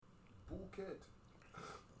bucket.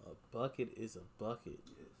 A bucket is a bucket.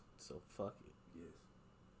 Yes. So fuck it. Yes.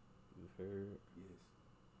 You heard? Yes.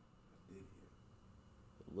 I did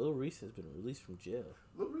hear. Lil Reese has been released from jail.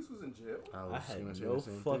 Lil Reese was in jail? I had no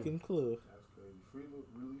fucking clue. That's crazy. Free Lil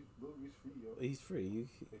Reese free, yo. He's free.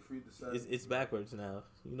 They freed the Savage. It's backwards now.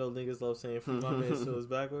 You know niggas love saying free my man, so it's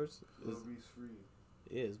backwards. Lil Reese free.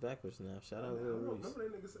 Yeah, it's backwards now. Shout out Lil Reese. Remember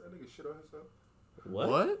that nigga shit on himself?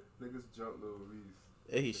 What? Niggas jumped Lil Reese.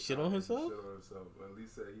 Hey, he shit on himself? Shit on himself. At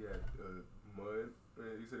least said he had mud.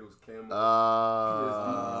 He said it was camo.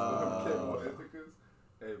 Camo ethicas.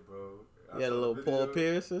 Hey, bro. He had a little Paul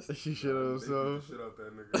Pierce. She shit on herself. Shit out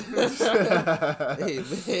that nigga. Hey,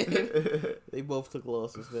 man. They both took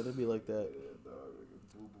losses, man. It'd be like that. Yeah, dog. Nigga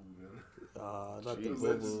boo-boo, man. Not Jesus. the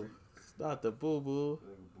boo-boo. It's not the boo-boo.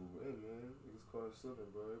 Nigga boo. Hey, man. Niggas caught slipping,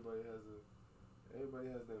 bro. Everybody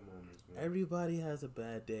has their moments, man. Everybody has a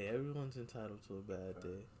bad day. Everyone's entitled to a bad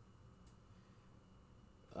day.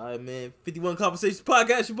 Alright, man. 51 Conversations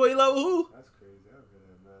Podcast. Your boy, Love Who? That's crazy. I haven't heard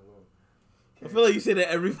that mad long. I feel like you say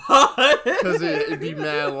that every pod. Because it'd be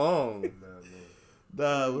mad long.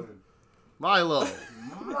 Nah, Milo.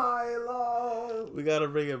 we gotta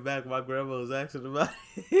bring it back. My grandma was asking about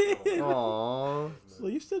it. Aww. So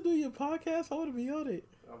you still do your podcast? I want to be on it.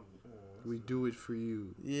 We do it for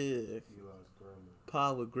you. Yeah. Eli's grandma.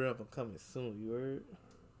 Pod with grandma coming soon. You heard?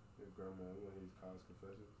 Your grandma, you want to use college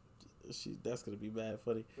confessions? That's gonna be bad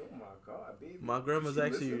funny. Oh my god, baby. My grandma's She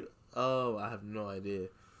actually. listen? Oh, I have no idea.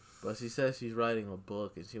 But she says she's writing a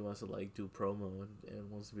book and she wants to like do promo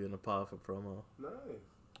and wants to be in the pod for promo. Nice.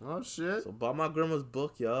 Oh, shit. So buy my grandma's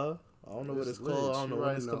book, y'all. I don't know what it's called. I don't know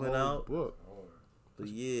when it's coming out. Book. But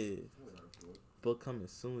yeah, book coming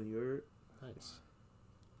soon. You heard? Nice.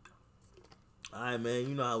 All right, man.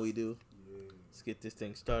 You know how we do. Yeah. Let's get this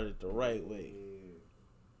thing started the right way. Yeah.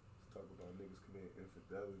 Let's talk about niggas committing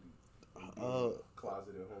infidelity.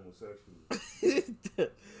 Closeted homosexuals.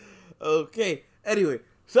 Okay. Anyway,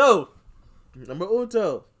 so number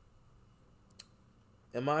uno.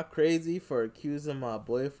 Am I crazy for accusing my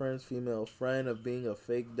boyfriend's female friend of being a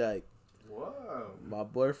fake dyke? Wow. My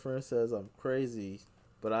boyfriend says I'm crazy,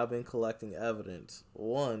 but I've been collecting evidence.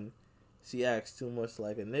 1, she acts too much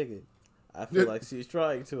like a nigga. I feel like she's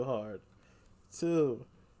trying too hard. 2,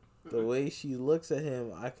 the way she looks at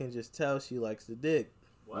him, I can just tell she likes the dick.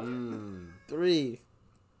 What? 3,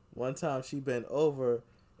 one time she bent over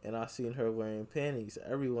and I seen her wearing panties.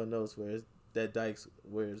 Everyone knows that Dykes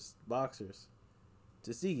wears boxers.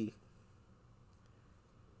 Tuskegee.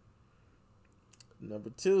 Number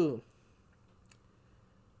 2.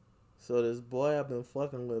 So this boy I've been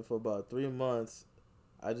fucking with for about 3 months,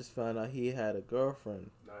 I just found out he had a girlfriend.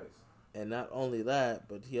 Nice. And not only that,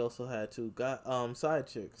 but he also had 2 side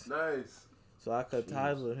chicks. Nice. So I cut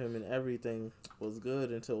ties with him and everything was good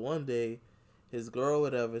until one day his girl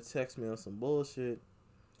would ever text me on some bullshit.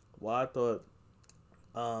 Well, I thought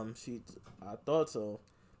so,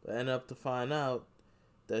 but ended up to find out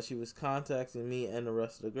that she was contacting me and the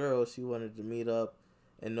rest of the girls. She wanted to meet up,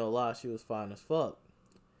 and no lie, she was fine as fuck.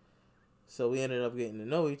 So we ended up getting to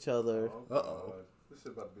know each other. Uh-oh. This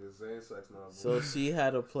shit about to be a Zane sex novel. So she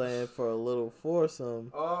had a plan for a little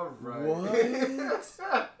foursome. All right. What?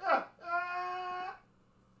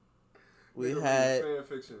 We had fan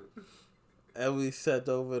fiction. And we sent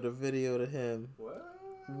over the video to him.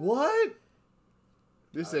 What?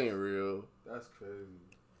 This ain't real. That's crazy.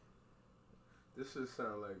 This should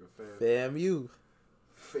sound like a fan. Fam you.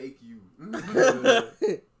 Fake you.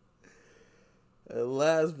 And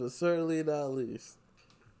last but certainly not least,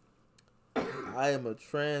 I am a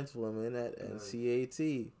trans woman at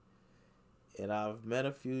NCAT. And I've met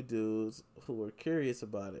a few dudes who were curious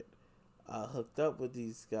about it. I hooked up with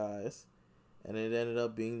these guys, and it ended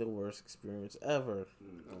up being the worst experience ever.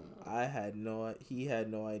 He had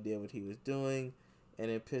no idea what he was doing,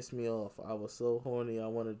 and it pissed me off. I was so horny, I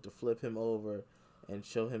wanted to flip him over and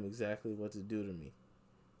show him exactly what to do to me.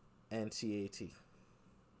 NCAT.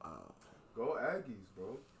 Go Aggies,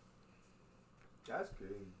 bro. That's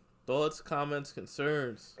crazy. Thoughts, comments,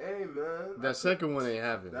 concerns. Hey, man. That second one ain't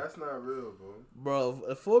happening. That's not real, bro. Bro,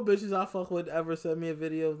 if 4 bitches I fuck with ever send me a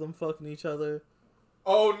video of them fucking each other.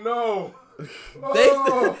 Oh, no.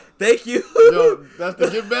 Thank you. Yo, that's the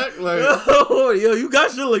get back? Like, yo, you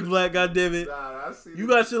got your lick back, goddammit. Nah, I see. You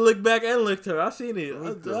got your lick back and licked her. I seen it.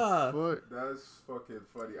 what the fuck? That's fucking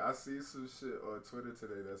funny. I see some shit on Twitter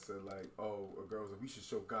today that said, like, oh, a girl was like, we should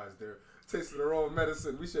show guys their taste of their own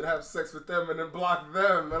medicine. We should have sex with them and then block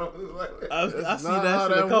them. And I was like, I see that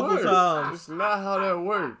shit a couple times. It's not how that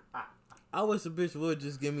works. I wish a bitch would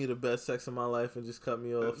just give me the best sex of my life and just cut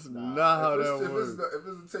me off. That's not how that if works. If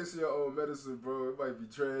it's a taste of your own medicine, bro, it might be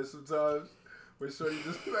trash sometimes. But sure, you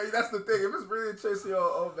just like that's the thing. If it's really a taste of your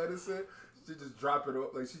own medicine, she just drop it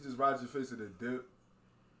up, like she just rides your face in a dip,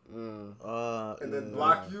 and then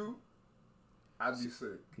block you. I'd be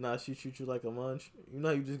sick. Nah, she treat you like a munch. You know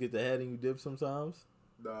how you just get the head and you dip sometimes?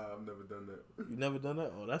 Nah, I've never done that. You never done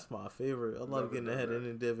that? Oh, that's my favorite. I love getting the head in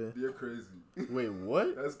and dipping. You're crazy. Wait,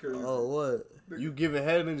 what? That's crazy. Oh, what? You giving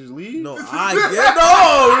head and just leave? No, I get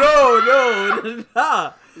no.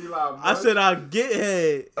 Nah. I said I get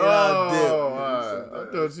head and I dip. I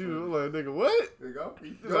thought you were like, nigga, what? There you go.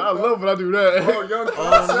 I love when I do that. Oh, young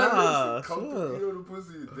nah, come sure. through the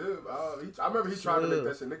pussy and dip. I remember he tried to make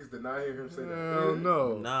that shit. Niggas deny him saying that. Hell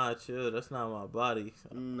no. Nah, chill. That's not my body.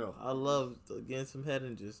 No. I love getting some head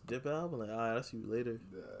and just dip out. I'm like, all right, I'll see you later.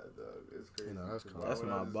 Yeah, dog, it's crazy. That's That's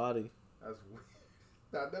my body. That's weird.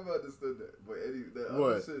 I never understood that. But that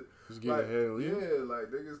what? Other shit, Just get ahead and leave? Yeah,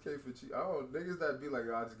 like niggas can't for cheat. Niggas that be like,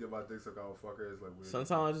 I just get my dick sucked, I don't fuck her. It's like weird.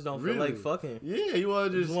 Sometimes I just don't feel like fucking. Yeah, you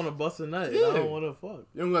want to just want to bust a nut. Yeah. I don't want to fuck.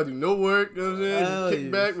 You don't got to do no work. You know what I'm saying? Just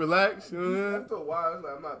kick back, relax. You know what I'm saying? After a while, it's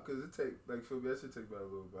like, I'm not, because it take, like, feel me, that shit take about a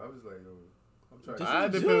little bit. I'm just like, yo, I'm trying to. I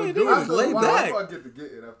depend on doing it. After a while, back. I get to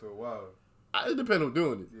get it after a while. It depends on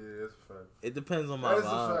doing it. Yeah, that's a fact. It depends on my That's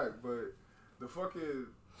vibe. a fact, but the fucking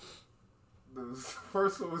the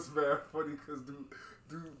first one was mad funny because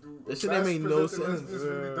that shit ain't make no sense.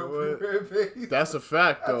 That's a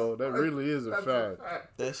fact, though. That really is a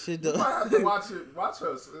fact. That shit You does. might have to watch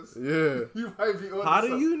her, sis. Yeah. You might be on. How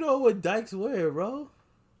do you know what dykes wear, bro?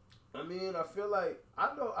 I mean, I feel like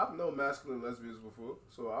I've known masculine lesbians before,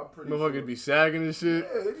 so I'm pretty. Motherfuckers sure. be sagging and shit.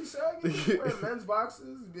 Yeah, they be sagging. They be wearing men's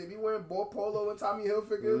boxes. They be wearing ball polo and Tommy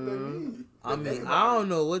Hilfiger. I mean, I don't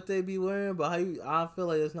know what they be wearing, but I feel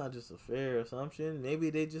like it's not just a fair assumption. Maybe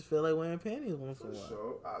they just feel like wearing panties once in a while.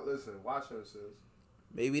 Sure. Listen, watch her, sis.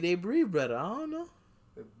 Maybe they breathe better. I don't know.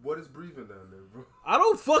 What is breathing down there, bro? I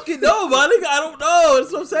don't fucking know, my nigga. I don't know.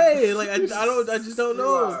 That's what I'm saying. Like I just don't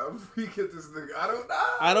know. We get this nigga. I don't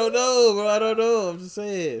know. I don't know, bro. I don't know. I'm just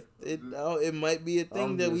saying it might be a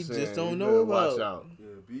thing that we just don't know about. Watch out.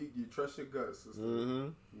 Yeah, you trust your gut, sister. Mm-hmm.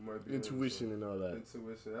 You might be intuition and all that.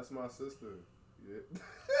 Intuition. That's my sister. Yeah.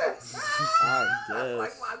 I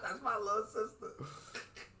guess. That's my little sister.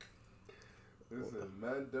 Listen,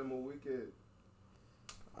 man, demo weekend.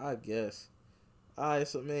 I guess. Alright,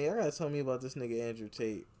 so man, y'all gotta tell me about this nigga Andrew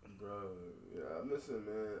Tate. Bro, yeah, listen,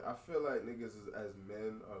 man. I feel like niggas as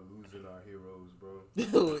men are losing our heroes,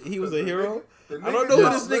 bro. He was a hero? I don't know who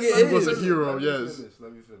this nigga is. He was a hero, yes.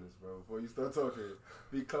 Let me finish, bro, before you start talking.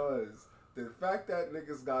 Because the fact that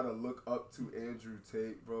niggas gotta look up to Andrew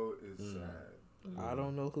Tate, bro, is sad. I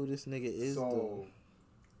don't know who this nigga is, though.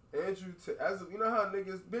 Andrew Tate, you know how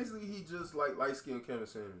niggas, basically he just like light-skinned Kevin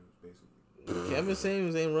Samuels, basically. Kevin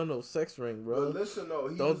Samuels ain't run no sex ring, bro. But listen, though,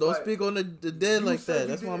 don't speak on the dead like that.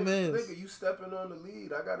 That's my man. Nigga, you stepping on the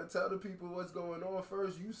lead. I gotta tell the people what's going on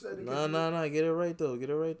first. You said it. Nah. Get it right though. Shut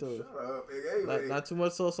up. Anyway. Not too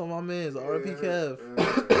much sauce on my man's. R.P. Kev.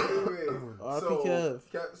 R.P.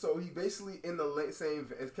 Kev. So he basically in the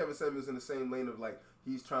same as Kevin Samuels in the same lane of like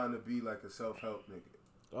he's trying to be like a self-help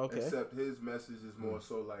nigga. Okay. Except his message is more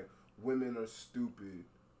so like women are stupid.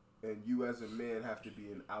 And you as a man have to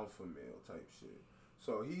be an alpha male type shit.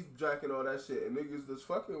 So he's jacking all that shit, and niggas just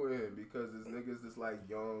fucking with him because this niggas that's like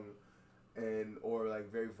young and or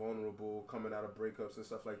like very vulnerable, coming out of breakups and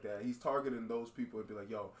stuff like that. He's targeting those people and be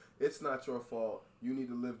like, yo, it's not your fault. You need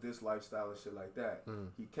to live this lifestyle and shit like that.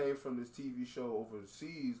 He came from this TV show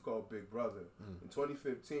overseas called Big Brother. In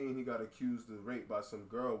 2015, he got accused of rape by some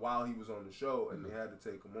girl while he was on the show, and they had to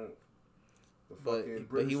take him off. But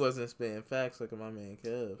he wasn't spitting facts like my man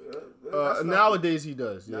Kev. Nowadays he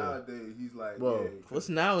does. Yeah. Nowadays he's like, what's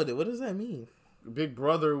nowadays? What does that mean? Big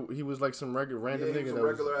Brother, he was like some random nigga. He was a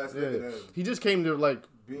regular ass nigga. He just came to like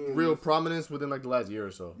real prominence within like the last year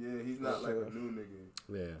or so. Yeah, he's not like a new nigga.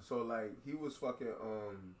 Yeah. So like he was fucking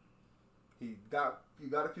he got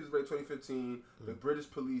accused of rape 2015. The British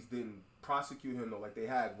police didn't prosecute him though. Like they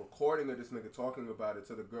had recording of this nigga talking about it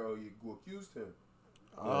to the girl who accused him.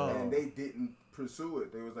 And they didn't pursue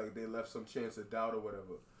it. They was like they left some chance of doubt or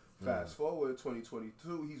whatever. Fast forward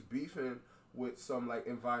 2022, he's beefing with some like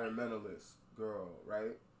environmentalist girl,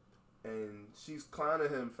 right? And she's clowning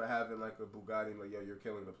him for having like a Bugatti, like, yo, you're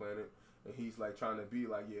killing the planet. And he's like trying to be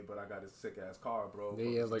like, yeah, but I got a sick ass car, bro. Yeah,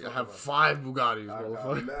 he has like, I have 5 Bugattis,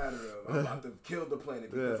 I'm mad at him. I'm about to kill the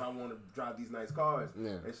planet because I want to drive these nice cars.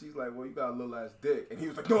 And she's like, well, you got a little ass dick. And he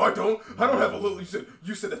was like, no, I don't. I don't have a little.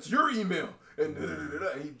 You said that's your email. and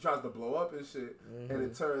he tries to blow up and shit. And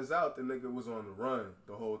it turns out the nigga was on the run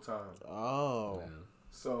the whole time. Oh. Man.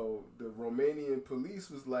 So the Romanian police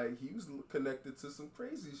was like, he was connected to some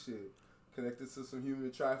crazy shit. Connected to some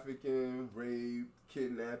human trafficking, rape,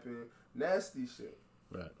 kidnapping, nasty shit.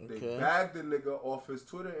 Right. They Okay. bagged the nigga off his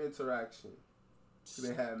Twitter interaction. So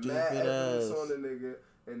they had mad Stupid evidence ass. on the nigga,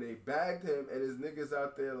 and they bagged him, and his niggas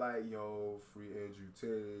out there like, yo, free Andrew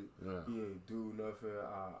Tate. Yeah. He ain't do nothing.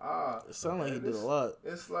 It sound like he And did a lot.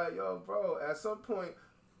 It's like, yo, bro, at some point,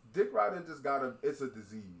 dick riding just it's a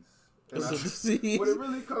disease. And It's a disease. What it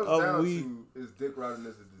really comes Oh, down to is dick riding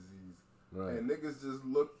is a disease. Right. And niggas just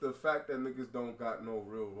the fact that niggas don't got no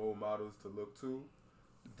real role models to look to,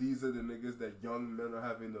 these are the niggas that young men are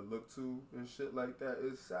having to look to and shit like that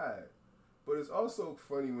is sad. But it's also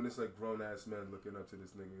funny when it's like grown ass men looking up to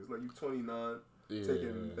this nigga. It's like you 29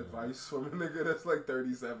 taking advice from a nigga that's like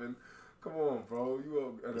 37. Come on, bro.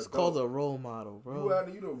 You an It's adult. called a role model, bro.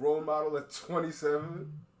 You the role model at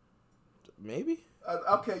 27? Maybe.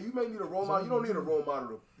 Okay, you may need a role model. You don't need a role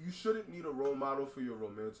model. You shouldn't need a role model for your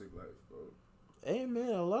romantic life, bro. Hey man,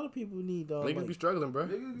 a lot of people need Niggas like, be struggling, bro.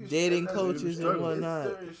 Niggas be dating that's- coaches and struggling. whatnot. It's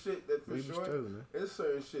certain shit that for Niggas be sure. struggling, man. It's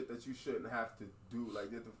certain shit that you shouldn't have to do. Like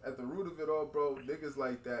at the root of it all, bro, niggas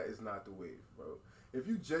like that is not the wave, bro. If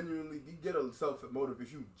you get a self motive,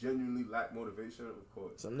 if you genuinely lack motivation, of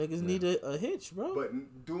course. Some niggas need a hitch, bro. But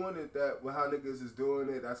doing it how niggas is doing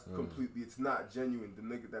it, that's completely. It's not genuine.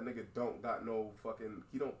 That nigga don't got no fucking.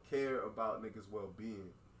 He don't care about niggas' well being.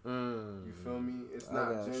 You feel me? It's I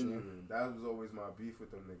not got you. genuine. That was always my beef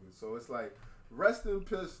with them niggas. So it's like, rest in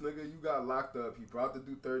peace, nigga. You got locked up. He brought to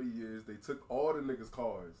do 30 years. They took all the niggas'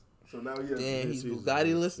 cars. So now he has. Damn, he's he's-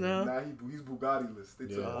 Bugatti list now. Now he's Bugatti list. They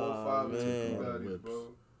took Yeah. all Oh, 5 of his man. Bugattis, bro.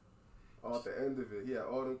 All at the end of it, he had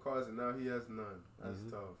all them cars, and now he has none. That's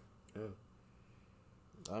tough.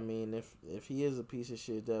 I mean, if he is a piece of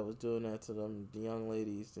shit that was doing that to them the young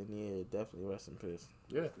ladies, then yeah, definitely rest in peace.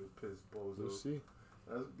 Yeah. Good piss, bozo. We'll see.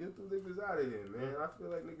 Let's get them niggas out of here, man. I feel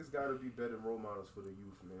like niggas gotta be better role models for the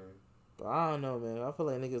youth, man. But I don't know, man. I feel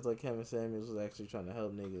like niggas like Kevin Samuels was actually trying to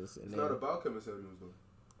help niggas. And It's not about Kevin Samuels, though.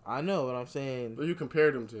 I know what I'm saying. But you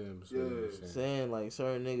compared him to him. So Yeah. you're saying. Saying like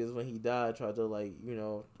certain niggas when he died tried to like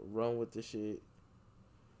run with the shit.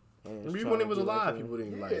 And Even trying when to he was be like alive, him. people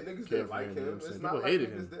didn't Yeah, like niggas care didn't for like him. You know him. what I'm saying? It's not People like hated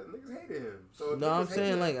niggas him. niggas hated him. So if No, niggas I'm hate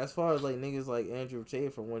saying him, like as far as like niggas like Andrew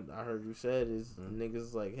Tate, from what I heard you said, is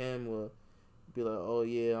niggas like him will be like, oh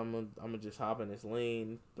yeah, I'm gonna just hop in this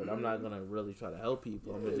lane, but I'm not gonna really try to help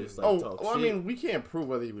people. I'm gonna just like talk well, shit. I mean, we can't prove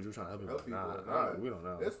whether he was just trying to help Help people. people Nah, or not. we don't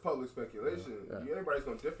know. it's public speculation. Yeah. Everybody's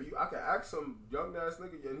gonna differ. I can ask some young ass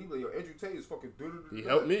nigga, and he be like, yo, Andrew Tate is fucking He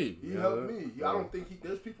helped me. He you helped know? me. I don't think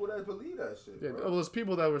there's people that believe that shit. Yeah, bro. well, there's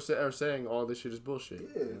people that are saying all this shit is bullshit.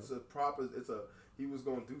 Yeah, you know? he was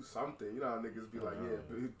gonna do something. You know how niggas be like,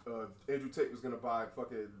 Andrew Tate was gonna buy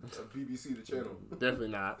fucking BBC the channel. Definitely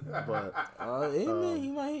not. But Hey man,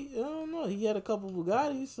 he might. I don't know. He had a couple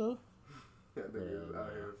Bugattis, so That nigga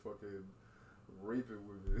out here fucking raping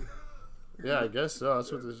women. yeah, I guess so.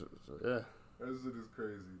 That's what this. Yeah. That shit is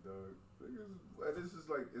crazy, dog. Niggas, and it's just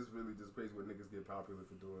like, it's really just crazy what niggas get popular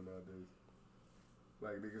for doing nowadays.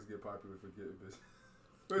 Like, niggas get popular for getting bitches.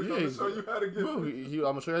 I'm gonna show you how to get Bro, bitches. I'm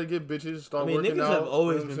gonna show you how to get bitches. Start I mean, working niggas out. have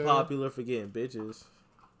always you know what been I'm saying? popular for getting bitches.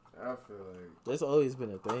 I feel like That's always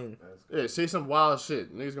been a thing. that's Yeah, say some wild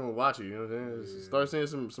shit. Niggas gonna watch you. You know what I'm saying? Yeah. Start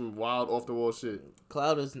saying some wild off the wall shit.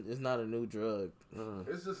 Cloud is not a new drug.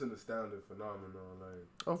 It's just an astounding phenomenon. Like,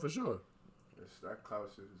 Oh, for sure. that clout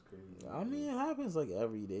shit is crazy. I mean, it happens like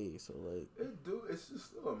every day. So like, It's just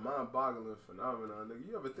still a mind-boggling phenomenon, nigga.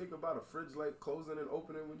 You ever think about a fridge light closing and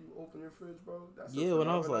opening when you open your fridge, bro? That's a yeah, when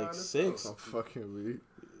I was phenomenon like in itself. 6, I'm fucking weak.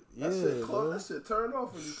 yeah, That shit turn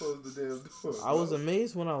off when you close the damn door. I was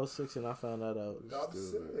amazed when I was 6 and I found that out. I'm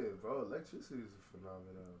saying, bro, electricity is a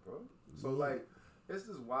phenomenon, bro. So like, it's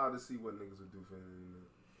just wild to see what niggas would do for the internet.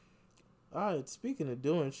 All right, speaking of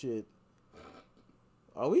doing shit,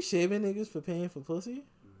 are we shaving niggas for paying for pussy?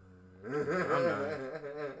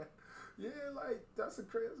 Yeah, like that's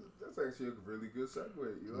actually a really good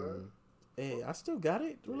segue. You know. Hey, I still got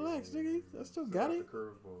it. Relax, nigga. I still got the it.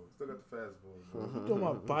 curveball. Still got the fastball. Bro. You doing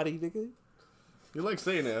my body, nigga? You like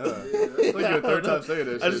saying that, huh? Yeah, It's like your third time saying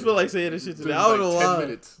that shit. I just feel like saying this shit Took today. me I don't know like 10 why.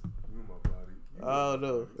 minutes. You my body. You I don't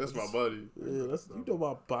know. That's my buddy. Yeah, you know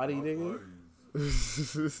my body, my nigga. body.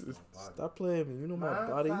 Stop playing me. You know my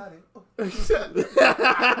body.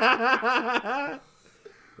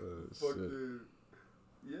 Fucking,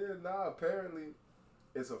 yeah, nah. Apparently,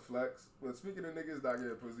 it's a flex. But speaking of niggas not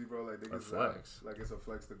getting pussy, bro, like niggas, A flex? like it's a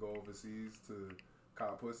flex to go overseas to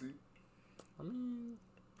cop pussy. I mean,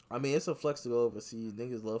 I mean, it's a flex to go overseas.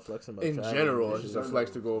 Niggas love flexing about In traveling general, and it's shit. just a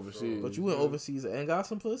flex to go overseas. But you went overseas and got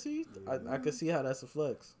some pussy? I could see how that's a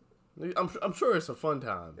flex. I'm sure it's a fun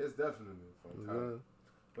time. It's definitely a fun time.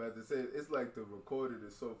 But as I said, it's like the recorded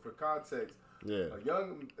is so for context. Yeah. A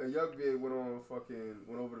young big went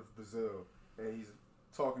over to Brazil and he's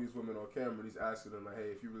talking to these women on camera and he's asking them like, hey,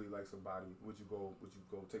 if you really like somebody, would you go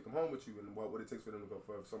take them home with you, and what would it take for them to go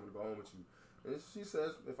for someone to go home with you? And she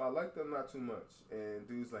says, if I like them, not too much. And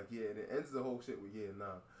dude's like, yeah, and it ends the whole shit with, yeah,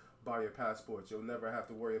 nah, buy your passport. You'll never have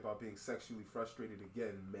to worry about being sexually frustrated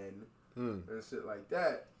again, men. And shit like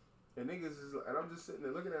that. And niggas is, and I'm just sitting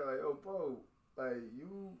there looking at it like, oh, bro, like,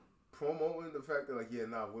 you promoting the fact that, like, yeah,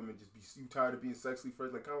 nah, women just be, you tired of being sexually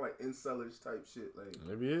frustrated, like, kind of like incelish type shit. Like,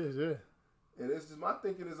 maybe it is, yeah. And it's just, my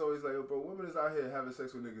thinking is always like, oh, bro, women is out here having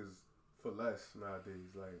sex with niggas for less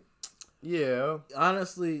nowadays. Like, yeah.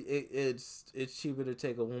 Honestly, it's cheaper to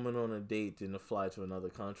take a woman on a date than to fly to another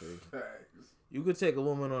country. facts. You could take a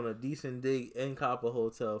woman on a decent date and cop a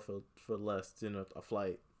hotel for less than a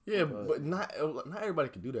flight. Yeah, but not everybody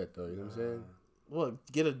can do that though. You know what I'm saying?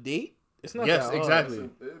 What? Get a date? It's not. Yes, that hard. exactly.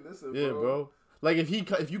 Listen, Yeah, bro. Like if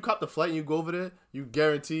you cop the flight and you go over there, you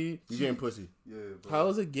guarantee you getting pussy. Yeah, bro. How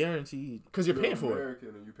is it guaranteed? Because you're paying for it. American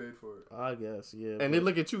and you paid for it. I guess, yeah. And they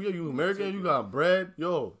look at you, yo, you American, you got bread,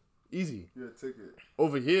 yo, easy. You're a ticket.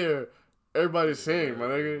 Over here, everybody's saying, my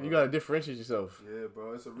nigga, you gotta differentiate yourself. Yeah,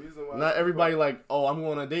 bro. It's a reason why. Not everybody like, oh, I'm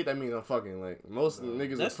going on a date. That means I'm fucking. Like most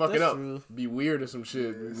niggas will fuck it up, true. be weird or some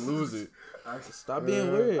shit, lose it. Stop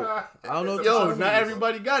being weird. I don't know. Yo, not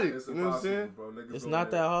everybody got it. It's You know what I'm saying? bro. Niggas It's go not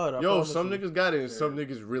there. that hard. I Yo, promise some you. niggas got it and some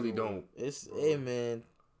niggas really don't. It's hey man.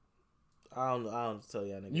 I don't tell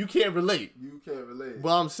y'all niggas. You can't relate. You can't relate.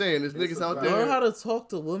 But I'm saying, there's It's niggas a out fact. Learn how there. to talk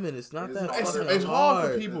to women. It's not that It's fucking It's hard for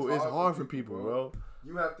hard. people. It's hard for people, bro.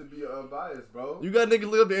 You have to be unbiased, bro. You got niggas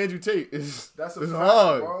live to Andrew Tate. It's That's a it's fact,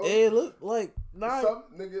 hard. bro. Hey, look like not.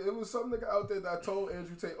 It was some nigga out there that told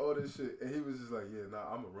Andrew Tate all this shit, and he was just like, "Yeah,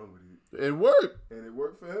 nah, I'ma run with it," It worked. and it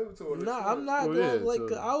worked for him too. Nah, I'm not Well, going yeah, like.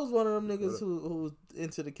 so- I was one of them niggas who was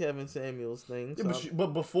into the Kevin Samuels thing. Yeah, So but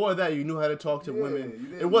before that, you knew how to talk to Yeah, women. you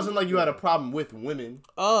didn't It wasn't need like you had a that. problem with women.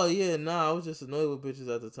 oh yeah, nah, I was just annoyed with bitches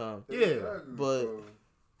at the time. Yeah, but-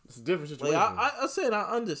 it's a different Like situation. I said, I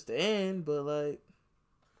understand, but like,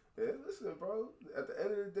 Yeah, listen, bro. At the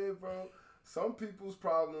end of the day, bro, some people's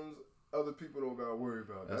problems other people don't gotta worry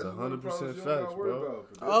about. That's one of the 100% problems you don't gotta facts, worry bro. about.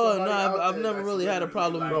 But there's oh no, somebody out I've there never that's really had a literally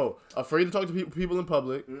problem. like, Bro, afraid to talk to people in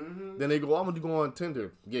public. Mm-hmm. Then they go, I'm gonna go on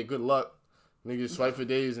Tinder. Get good luck. Niggas swipe for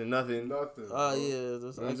days and nothing. Nothing. Oh bro. yeah, You know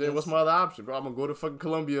that's, what I'm saying? What's my other option, bro? I'm gonna go to fucking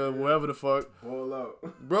Colombia, wherever the fuck. Ball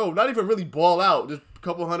out. Bro, not even really ball out. Just a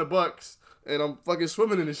couple $100, and I'm fucking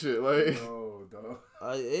swimming in this shit. Like, No, dog.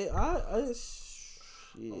 shit.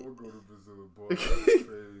 I'm gonna go to Brazil, boy. That's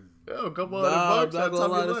crazy. yo, a couple Nah, I'm $100 not at the gonna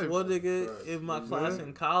top lie. of your This life. one nigga Right. in my class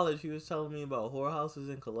in college, he was telling me about whorehouses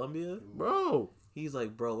in Colombia. Bro, He's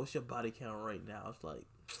like, bro, what's your body count right now? It's like,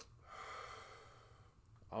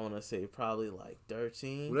 I want to say probably like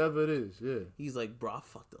 13. whatever it is, yeah. He's like, bro, I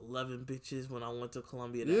fucked 11 bitches when I went to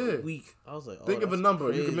Colombia Yeah. that week. I was like, oh, Think of a that's number.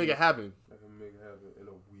 You crazy. can make it happen. I can make it happen in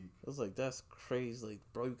a week. I was like, that's crazy. Like,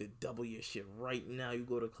 bro, you could double your shit right now. You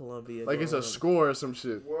go to Colombia. Like go it's a around. score or some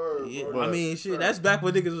shit. Word, Yeah, bro. I mean, shit, that's back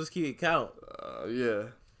when niggas was keeping count. Yeah.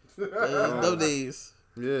 Those days.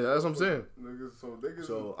 Yeah, that's what I'm saying. niggas.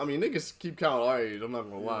 So, I mean, niggas keep counting our age. I'm not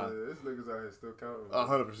gonna lie. Yeah, this niggas out here still counting.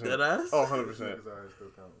 100%. Dead ass? Oh, Niggas 100%. out here still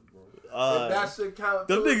counting, bro. If that shit count.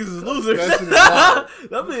 Them too, niggas is losers. That shit is wild.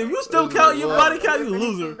 That mean, if you still That shit count is your wild. body count, you Let me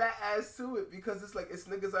loser. put that ass to it because it's like it's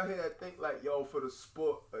niggas out here that think like yo for the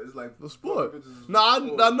sport. It's like The sport. bitches is Nah, the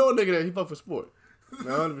sport. I know a nigga that he fuck for sport.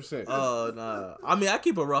 100%. Oh, nah. I mean, I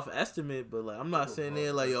keep a rough estimate, but like, I'm not sitting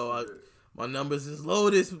there like, yo, my numbers is low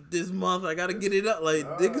this month. I gotta get it up. Like,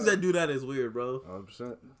 niggas that do that is weird, bro. 100%.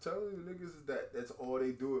 I'm telling you, niggas is that's all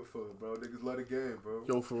they do it for, bro. Niggas love the game, bro.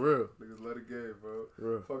 Yo, for real. Niggas love the game, bro.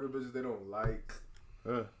 Real. Fucking bitches they don't like.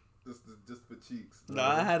 Yeah. Just for cheeks.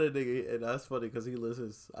 Nah, I had a nigga, and that's funny because he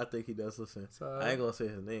listens. I think he does listen. I ain't gonna say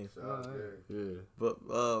his name. Shout out there. Yeah. But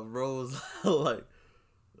Rose, like,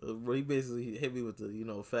 he basically hit me with the,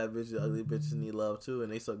 fat bitches, ugly bitches need love too,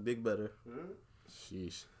 and they suck dick better.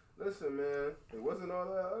 Sheesh. Listen, man, it wasn't all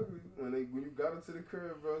that ugly when you got into the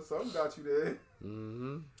crib, bro. Something got you there.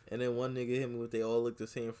 Mm-hmm. And then one nigga hit me with they all look the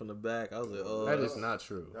same from the back. I was like, oh, That is not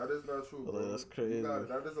true. That is not true, Oh, bro. that's crazy.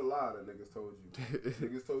 That is a lie that niggas told you.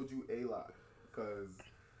 Niggas told you a lot. Because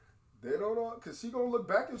they don't know. Because she going to look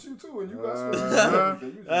back at you, too. And you got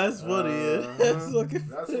some That's funny, yeah. That's fucking.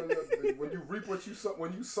 That's when you reap what you sow.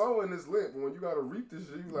 When you sow in this lit, but when you got to reap this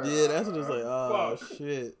shit, you like, Yeah, that's what it's like, oh, fuck.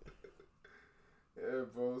 shit. Yeah,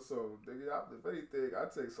 bro. So, nigga, if anything, I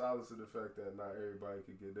take solace in the fact that not everybody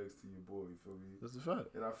can get next to your boy. You feel me? That's a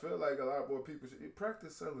fact. And I feel like a lot more people should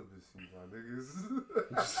practice celibacy, my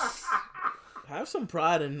niggas. Have some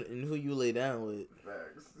pride in who you lay down with.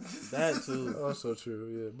 Facts. That too. Also true,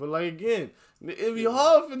 yeah. But like again, it be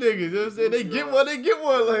hard for niggas. You know what I'm saying? They get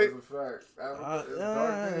one. Like, That's a fact.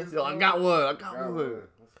 Dark days, yo, I bro. got one. I got one.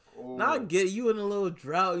 Oh. Now I get you in a little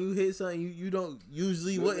drought. You hit something you don't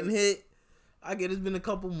usually wouldn't hit. I get it's been a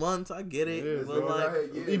couple months. I get it, Yeah, but bro.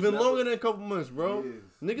 like Even longer than a couple months, bro. Years.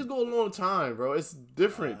 Niggas go a long time, bro. It's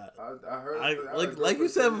different. I heard. like you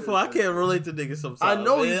said before, I can't relate to niggas sometimes. I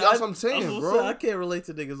know man. that's what I'm saying, I'm bro. saying, I can't relate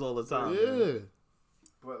to niggas all the time. Yeah. Man.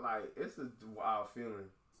 But like, it's a wild feeling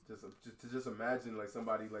to just imagine like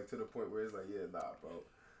somebody like to the point where it's like, yeah, nah, bro.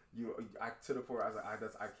 To the point where I was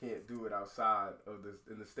like, I can't do it outside of this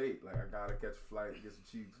in the state. Like I gotta catch a flight, get some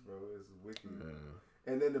cheeks, bro. It's wicked.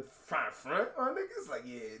 Yeah. And then the front on niggas like,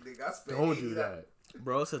 yeah, nigga, I spent Don't do that.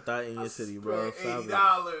 Bro, it's a thought in your city, bro.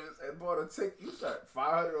 $80 and bought a ticket. You spent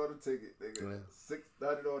 $500 on the ticket, nigga.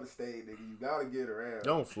 $600 on the stage, nigga. You gotta get around.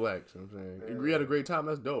 Don't flex. I'm saying, Yeah. we had a great time.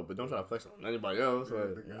 That's dope, but don't try to flex on anybody else. Yeah, Like,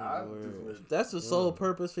 nigga, I just went- That's the sole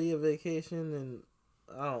purpose for your vacation, and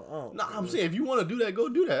I don't. nah, I'm saying if you want to do that, go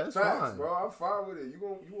do that. That's Facts, fine, bro. I'm fine with it.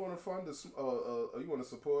 You want to fund you want to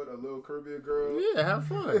support a little Caribbean girl? Yeah, have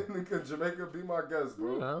fun. Nigga, Jamaica, be my guest,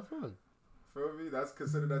 bro. Yeah, have fun. Feel me? That's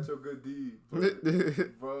considered that your good deed, but,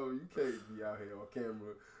 bro. You can't be out here on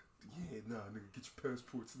camera. Yeah, nah, nigga, get your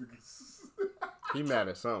passports, niggas. He mad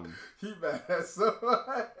at something. He mad, so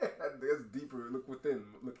that's deeper. Look within,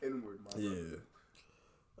 look inward, my brother.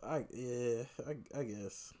 I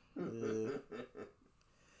guess. Yeah.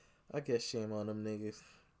 I guess shame on them niggas.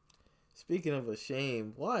 Speaking of a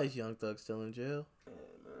shame, why is Young Thug still in jail? Yeah,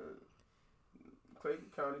 man. Clayton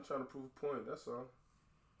County trying to prove a point. That's all.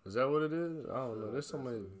 Is that what it is? I don't know. There's so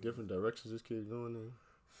many different directions this kid going in.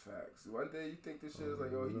 Facts. One day you think this shit is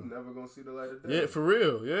like, yo, he's never gonna see the light of day. Yeah, for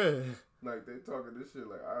real. Yeah. Like they talking this shit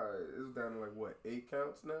like, all right, it's down to like what 8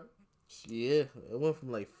 counts now. Yeah, it went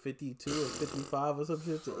from like 52 or 55 or some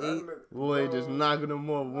shit to 8. Boy, just knocking them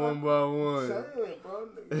off one by one. Saying, bro,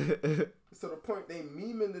 nigga. To the point they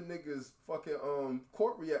memeing the niggas fucking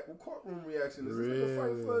courtroom reaction. This nigga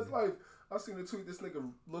fighting for his life. I seen a tweet. This nigga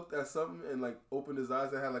looked at something and like opened his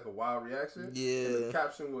eyes and had like a wild reaction. Yeah. And the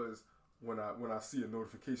caption was when I see a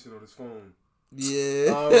notification on his phone. Yeah.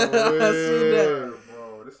 Oh, I seen that.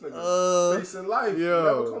 Bro, this nigga facing life. Yo.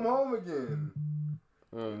 Never come home again.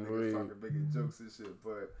 Niggas Wait. talking big jokes and shit,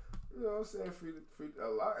 but you know what I'm saying? Free a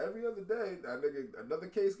lot every other day. That nigga, another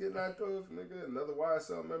case get knocked off, nigga. Another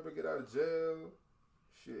YSL member get out of jail.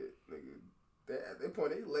 Shit, nigga. At that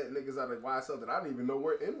point, they let niggas out of YSL that I didn't even know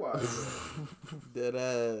were in YSL. Dead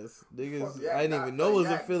ass. Niggas, Fuck, yeah, I didn't even know was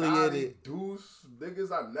Yak affiliated. Gotti, Deuce,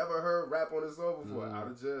 niggas I never heard rap on this song before. Out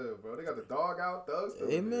of jail, bro. They got the dog out, thugs.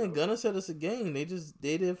 Hey man, Gunna said it's a gang. They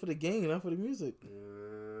did it for the gang, not for the music. Yeah.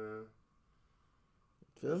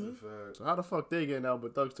 Feel That's me? a fact. So how the fuck they getting out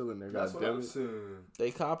but Thug's still in there? That's God what damn I'm it. saying.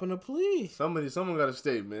 They copping a plea. Someone got to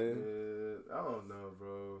stay, man. Yeah, I don't know,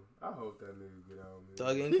 bro. I hope that nigga get out, man.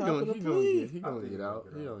 Thug ain't He copping gonna a plea. get out.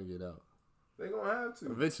 He gonna get out. They gonna have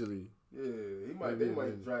to. Eventually. Yeah, they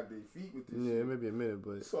might drag their feet with this Yeah, shit. maybe a minute,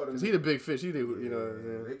 but Saw them cause he the big fish. He the, you know what I'm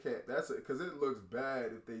Yeah, saying? they can't. That's it. Cause it looks bad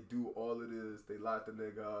if they do all of this. They lock the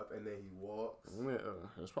nigga up and then he walks. Yeah,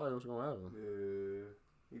 that's probably what's gonna happen. Yeah,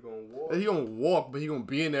 he gonna walk. He gonna walk, but he gonna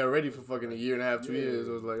be in there ready for fucking a year and a half, 2 Yeah. years.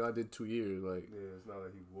 It was like I did 2 years, like Yeah, it's not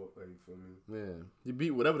like he walked. Like, you feel me? man, he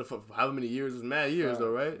beat whatever the fuck. However many years? It was mad years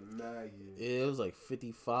though, right? Nah, yeah. Yeah, it was like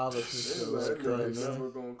 55 or some shit That like nigga that, man. never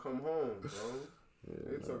gonna come home, bro. Yeah,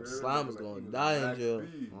 They man. talking Slime was like gonna he was die in Max jail.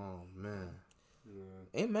 B. Oh man. Yeah.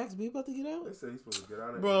 Ain't Max B about to get out? They say he's supposed to get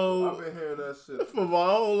out of Bro. I've been hearing that shit. For my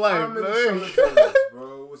whole life, How many man. summer days,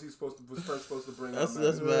 bro? Was French supposed to bring That's him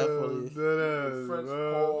that's back? bad funny. That French ass,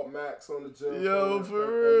 bro. called Max on the jail. Yo, phone. for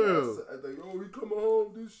And real. I think, oh, he coming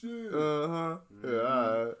home this shit. Yeah,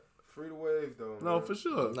 alright. Free the wave, though. No, man. for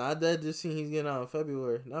sure. Nah, Dad just seen he's getting out in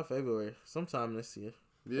February. Not February. Sometime this year.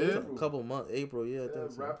 Yeah. A couple months. April, yeah, I Yeah,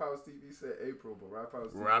 think so. Rap House TV said April, but Rap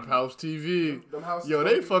House TV. Rap House TV. Them houses Yo,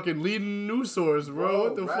 they don't- fucking leading news source, bro.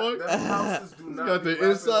 What the fuck? Them houses do He's not got be the rapping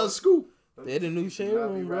inside on- scoop. them They the new do shade not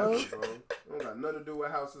be room, bro. rapping, Don't got nothing to do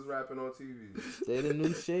with houses rapping on TV. They the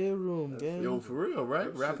new shade room, gang. Yo, for real, right?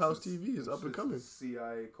 Them Rap shits House TV is up and shits coming.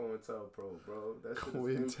 CIA COINTELPRO, bro. That shit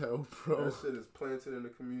is COINTELPRO, bro. That shit is planted in the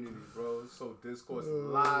community, bro. It's so discourse,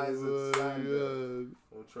 lies, and slander.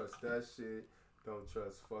 Don't trust that shit. Don't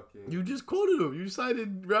trust fucking. You just quoted him. You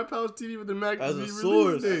cited Rap House TV with the Mac As a release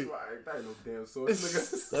source. date. That's right. That ain't no damn source,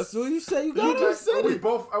 nigga. That's what you say. You You got just it. said we it.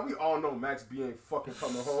 we all know Max B ain't fucking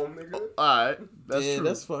coming home, nigga. Alright, that's Yeah, true.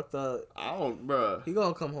 that's fucked up. I don't, bruh. He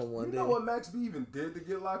gonna come home one You day. know what Max B even did to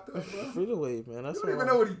get locked up, bro? Free the wave, man. That's You what don't even I'm-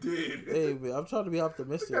 know what he did. Hey, man, I'm trying to be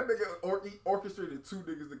optimistic. That nigga he orchestrated two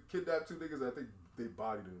niggas to kidnap two niggas. And I think they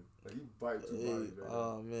bodied him. Like he bodied two Hey, bodies. Right now.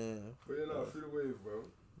 oh man, But you know, free the wave, bro.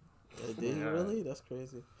 Hey, did he really? That's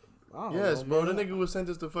crazy. I don't Yes, know, bro. man. That nigga was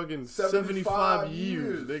sentenced to fucking 75 75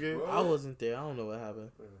 years, nigga. bro. I wasn't there. I don't know what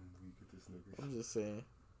happened. Man, I'm weak at this nigga. I'm just saying.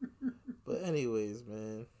 But anyways,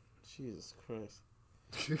 man, Jesus Christ.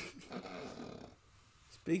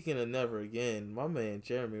 Speaking of never again, my man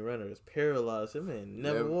Jeremy Renner is paralyzed. That man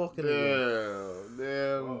never walking again.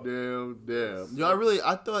 Damn. Yo,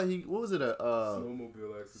 I thought he, what was it,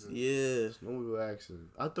 Snowmobile accident. Yeah, snowmobile accident.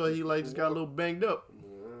 I thought he like just got a little banged up. Yeah,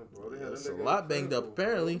 bro, they had it's that a nigga lot in banged up. critical,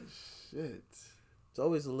 Apparently, bro. Shit. it's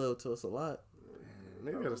always a little to us a lot.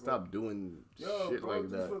 Nigga gotta stop doing Yo, shit bro, like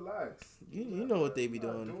just that. relax. You know what they be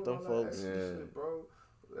Not doing, them all that folks. extra Yeah. shit, bro.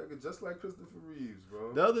 Like, just like Christopher Reeves,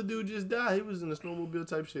 bro. The other dude just died. He was in the snowmobile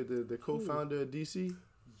type shit. The co-founder of DC.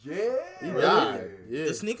 Yeah. He Really? died. Yeah.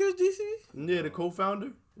 The sneakers DC? Yeah, the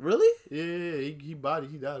co-founder. Really? Yeah, he died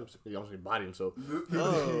himself. He also bodied himself.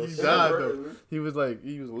 Oh, He shit. died though. He was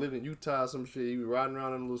living in Utah or some shit. He was riding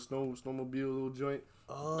around in a little snowmobile little joint.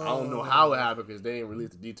 Oh. I don't know how it happened because they ain't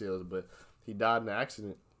released the details, but he died in an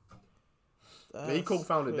accident. Yeah, he That's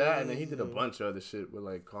co-founded that, and then he did a crazy. bunch of other shit with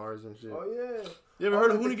like cars and shit. Oh, yeah. You ever Oh,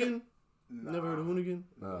 heard of like the Hoonigan? Nah. Never heard of Hoonigan?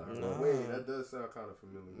 Nah. Nah. Wait, that does sound kind of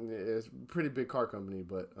familiar. Yeah, it's a pretty big car company,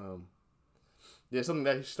 but yeah, something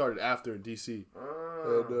that he started after DC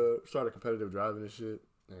and started competitive driving and shit,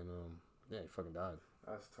 and yeah, he fucking died.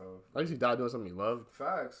 That's tough. I guess he died doing something he loved.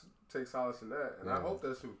 Facts. Take solace in that. And I Yeah. hope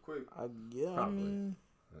that shit was quick. I Probably. mean,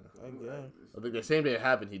 Like, I guess. I think the same day it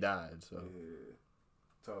happened, he died. So Yeah.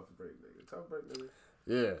 Tough break, nigga. Tough break, nigga.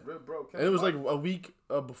 yeah, Real bro. and it was like a week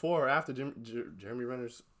before or after Jeremy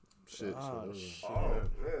Renner's shit. Oh, so, shit. Oh,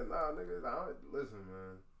 yeah, nah, nigga. Listen,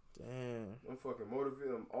 man. Damn. Them fucking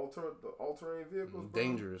the all-terrain vehicles, bro.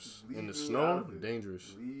 dangerous Leave in the me snow. out of it.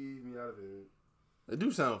 Dangerous. Leave me out of it. It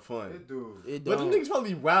do sound fun. It do. It But them don't. niggas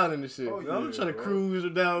probably wilding and shit. Oh, I'm yeah, just trying to bro.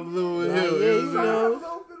 cruise down a little Yeah, hill. yeah, you you know what I'm saying?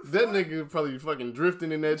 know. That nigga probably fucking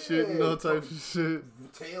drifting in that shit and Yeah, all types fucking- of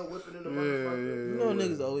shit. Tail whipping in the Yeah, motherfucker. You know yeah.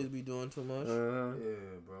 niggas always be doing too much. Uh-huh. Yeah,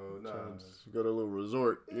 bro. Nah. Trying to just go to a little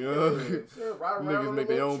resort, you know? Yeah, shit, ride around Niggas on make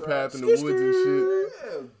the their little own track. path in the woods and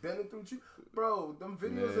shit. Yeah, bending through trees. Bro, them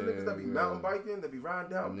videos of niggas that be Yeah, mountain yeah. biking, that be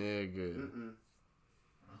riding down. Nigga. Mm-mm.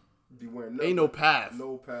 Be wearing Ain't no path.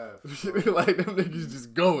 No path. Like, them niggas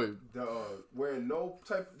just going. Wearing no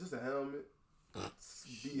type, just a helmet.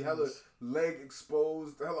 Be hella leg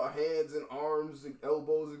exposed, hella hands and arms and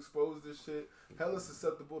elbows exposed and shit. Hella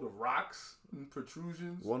susceptible to rocks and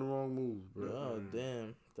protrusions. One wrong move, bro. Oh,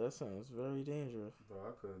 damn. That sounds very dangerous. Bro,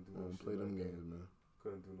 I couldn't do no Don't shit play them like games, that. man.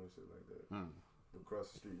 Couldn't do no shit like that. Mm.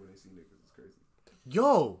 Across the street when they see niggas is crazy.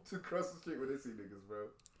 Yo! To cross the street when they see niggas, bro.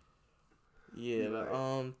 Yeah,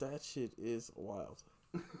 Right. that shit is wild.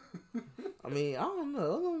 I mean, I don't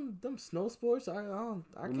know. Them snow sports, I can't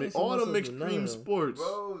see All them myself doing none extreme of them. sports.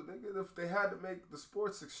 Bro, nigga, if they had to make the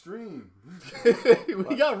sports extreme.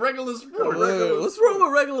 We got regular sports. Wait, what's wrong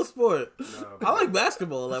with regular sport? Nah, I like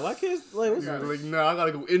basketball. Like, why can't what's You're like, nah, I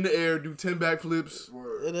gotta go in the air, do 10 backflips.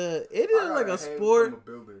 Word. it I is like gotta a hang sport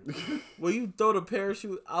from a building. where you throw the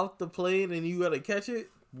parachute out the plane and you gotta catch it.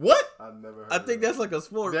 What? I've never heard I think of that's like a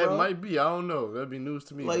sport, That bro. might be. I don't know. That'd be news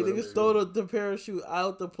to me. Like but- niggas throw the parachute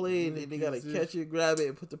out the plane and they gotta Niggas catch it, grab it,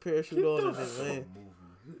 and put the parachute on and That's then from a land.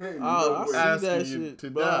 movie. Ain't Oh, no I way. see Asking that you shit,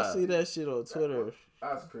 to bro. I die. see that shit on Twitter.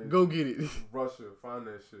 That's crazy. Go get it. Russia, find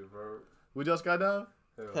that shit, bro. Would y'all skydive?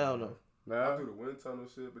 Hell no. I Nah. do the wind tunnel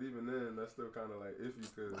shit, but even then, that's still kind of like iffy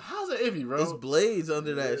because How's that iffy, bro? It's blades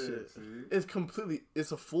under that shit. See? It's completely.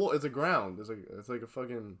 It's a floor. It's a ground. It's like a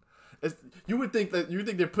fucking. You would think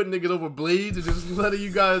they're putting niggas over blades and just letting you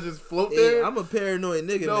guys just float there. Hey, I'm a paranoid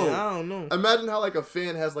nigga, No. man. I don't know. Imagine how like a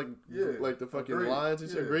fan has like Yeah, like the a fucking grate, lines and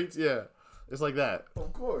shit, yeah. grates. Yeah, it's like that.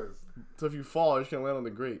 Of course, So if you fall, you're just gonna land on the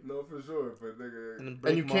grate, no, for sure, but nigga, then and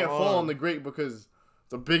break you my can't fall arm. on the grate because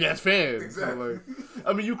it's a big ass fan. exactly. So like,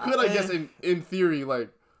 I mean, you could, I guess, in theory, like,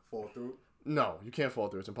 fall through. no, you can't fall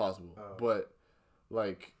through. It's impossible. Oh. But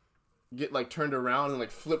like, get like turned around and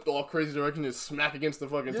like flipped all crazy directions and smack against the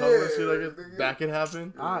fucking tunnel and shit like Yeah, it. nigga. That can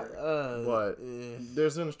happen. But yeah.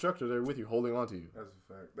 there's an instructor there with you, holding on to you. That's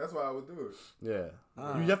a fact. That's why I would do it. Yeah,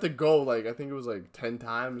 Ah. you have to go like I think it was like 10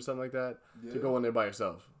 times or something like that Yeah. to go in there by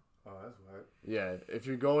yourself. Oh, that's right. Yeah, if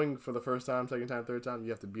you're going for the first time, second time, third time,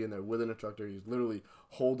 you have to be in there with an instructor. He's literally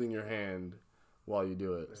holding your hand while you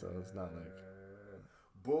do it. So it's not like.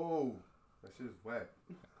 Boo. That shit's whack.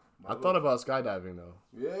 I thought about skydiving though.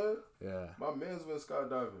 Yeah? Yeah. My man's went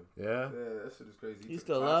skydiving. Yeah? Yeah, that shit is crazy. He's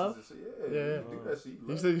still alive? Yeah. Yeah. You do that shit.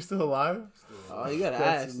 You said he's still alive? Oh, you gotta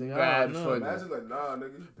That's ask. Nigga. bad I don't know. funny. Imagine like, nah,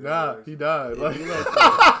 nigga. you dead Nah, ass. he died. It Like, be like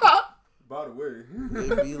that. By the way.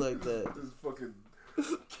 It be like that. This fucking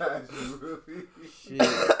casual. Shit.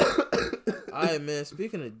 Alright, man.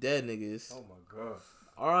 Speaking of dead niggas, Oh my god.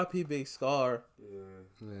 R.I.P. Big Scar.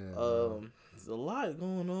 Yeah. There's a lot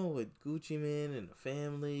going on with Gucci Mane and the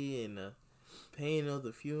family and the pain of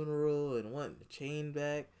the funeral and wanting the chain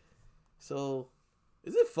back. So,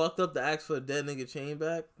 is it fucked up to ask for a dead nigga chain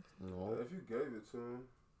back? no. If you gave it to him,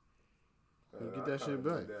 You get I that shit kinda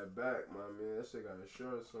back. need that back, my man. That shit got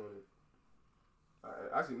insurance on it.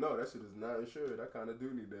 Actually, no, that shit is not insured. I kind of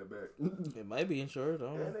do need that back. It might be insured. I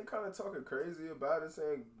don't And know. they kind of talking crazy about it,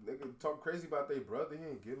 saying nigga talk crazy about their brother. He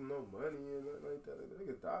ain't give him no money and nothing like that. The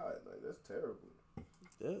nigga died. Like, that's terrible.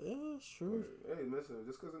 Yeah, that's true. But, hey, listen,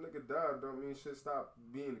 just because a nigga died don't mean shit stop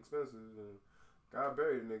being expensive. And God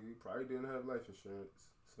buried a nigga. He probably didn't have life insurance.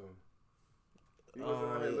 So. he wasn't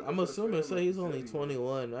out here looking I'm for the assuming family. so he's He only said he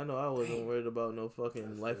 21. was. I know I wasn't worried about no fucking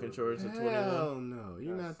That's life terrible. insurance at 21. Hell no.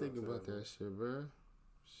 You're That's not so thinking about terrible. that shit, bro.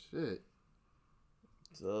 Shit.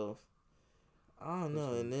 So, I don't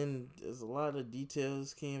know. And then there's a lot of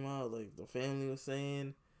details came out. Like, the family was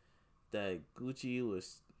saying that Gucci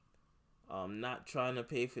was not trying to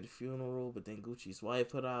pay for the funeral, but then Gucci's wife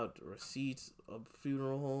put out receipts of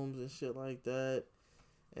funeral homes and shit like that.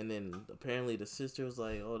 And then apparently the sister was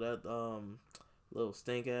like, oh, that little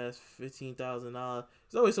stank ass $15,000. There's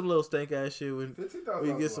always some little stank ass shit when $15,000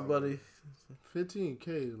 you get somebody. 15K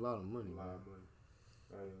is a lot of money. A lot Man. of money.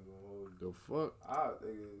 I ain't gonna hold you. The fuck?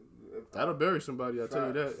 If That'll bury somebody, I'll tell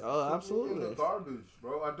you that. Oh, Put me absolutely. in the garbage,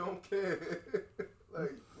 bro. I don't care.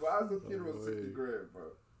 Like, why is the funeral No 60 way. grand, bro?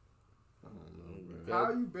 I don't know, Yeah.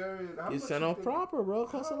 How you burying? How You much sent you on think- proper, bro. It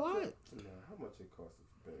costs a how lot. much- Nah, how much it costs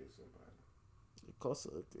to bury somebody? It costs.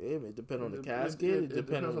 It depends on the It- casket. it It depends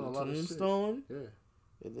depends on on a lot the of shit. tombstone. Yeah.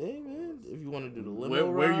 And then, man, if you want to do the limo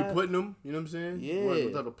Where you ride, putting them? You know what I'm saying? Yeah.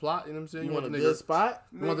 What type of plot? You know what I'm saying? you want a the good nigga, spot.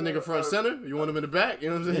 you want the nigga front center? You want him in the back?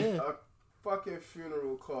 You know what I'm saying? Yeah. A fucking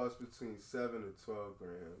funeral costs between 7 and 12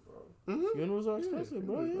 grand, bro. Mm-hmm. Funerals are expensive,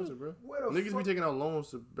 bro. Yeah. bro. Where the Niggas fuck? be taking out loans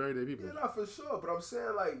to bury their people. Yeah, not for sure, but I'm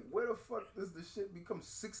saying, like, where the fuck does the shit become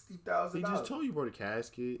 $60,000? He just told you, bro, the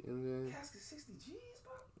casket. You know what I'm saying? Casket 60 G's,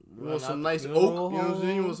 bro. You want Run some out nice the oak? funeral You know what I'm saying?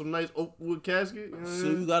 You home. want some nice oak wood casket? You know what I'm So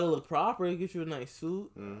saying? you gotta look proper. Get you a nice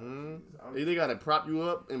suit. Mm-hmm. I'm- They gotta prop you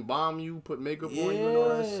up, embalm you, put makeup Yeah, on you, and all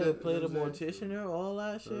that shit. play you the know what I'm saying? mortician, all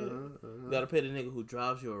that shit. Uh-huh. You gotta pay the nigga who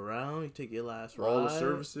drives you around. You take your last ride. All the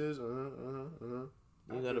services.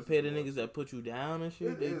 You gotta pay the niggas that put you down and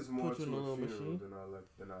shit. It They is more put to you in a a little funeral machine.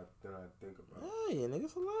 than I think about. Yeah,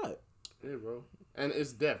 niggas a lot. Yeah, bro. And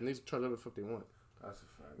it's death. Niggas charge whatever the fuck they want. That's a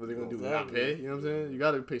fact. What they gonna do? Exactly. Not pay? You know what I'm saying? You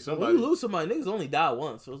gotta pay When somebody. you lose somebody, niggas only die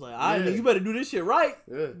once. So it's like, alright, Yeah. nigga, you better do this shit right.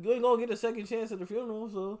 Yeah. You ain't gonna get a second chance at the funeral,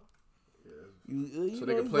 so Yeah, you So know,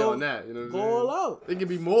 they can you play go, on that. You know what I'm Go saying? all out. It can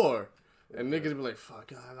be more. And niggas be like, fuck,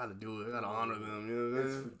 I gotta do it. I gotta honor them. You know what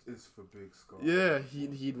I'm saying? it's for Big Scar. Yeah,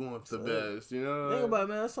 he'd want the best, you know? Think about it,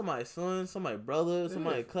 man. That's somebody's son, somebody's brother,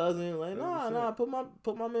 somebody's cousin. Like, nah, 100%.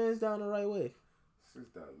 put my man's down the right way.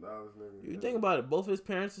 $6,000, nigga. You think about it, both his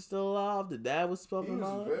parents are still alive. The dad was He fucking was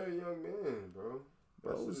a alive. very young man, bro.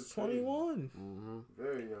 Bro That shit was is crazy. 21. Mm-hmm.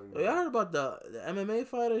 Very young Oh, man. y'all heard about the MMA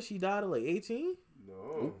fighter? She died at like 18.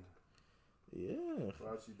 No. Yeah,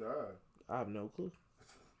 Why'd she die? I have no clue.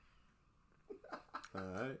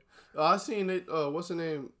 Alright. I seen it. What's her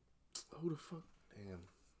name? Who the fuck? Damn.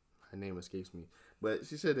 Her name escapes me. But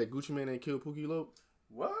she said that Gucci Mane ain't killed Pookie Loke.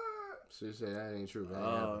 What? She said that ain't true. That ain't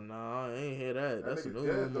Oh happen. no, I ain't hear that. That That's a nigga new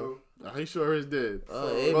dead, rumor. though. He sure is dead.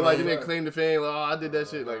 Hey, But like, man. they didn't claim the fame. Like, oh, I did that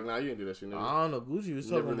shit. Like, nah, you didn't do that shit, nigga. I don't know. Gucci was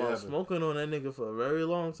Never talking really about happened. smoking on that nigga for a very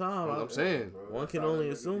long time. I'm saying. Bro, One that's can how only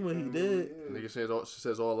that nigga assume what he became did. who he is. Nigga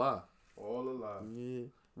says all lie. All alive. Yeah,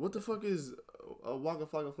 What the fuck is Waka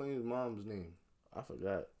Flocka Flame's mom's name? I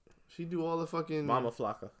forgot. She do all the fucking... Mama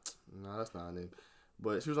Flocka, Nah, that's not her name.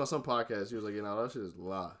 But she was on some podcast. She was like, you know, that shit is a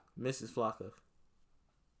lie. Mrs. Flocka.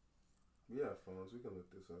 We have phones. We can look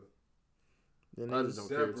this up. Then I there's just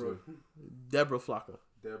don't care Deborah. Deborah Flocka.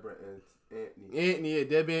 Deborah and Anthony. Anthony, yeah,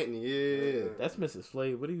 Debbie Anthony, yeah. That's Mrs.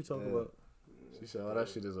 Flav. What are you talking Yeah. about? She said, oh, that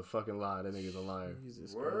shit is a fucking lie. That nigga's a liar.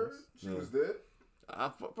 Jesus Word? Christ. She Yeah. was dead?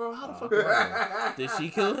 Bro, how the fuck am I? Did she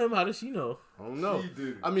kill him? How did she know? I don't know. She did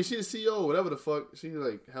it. I mean, she the CEO, whatever the fuck. She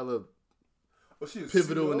like hella Oh, she was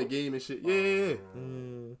pivotal CEO? in the game and shit. Yeah.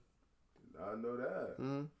 Mm, I know that.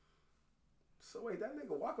 Mm-hmm. So wait, that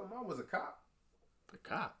nigga Walker Mom was a cop? The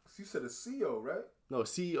cop? You said a CEO, right? No,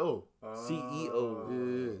 CEO. CEO.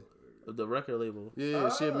 Yeah. Of the record label. Yeah,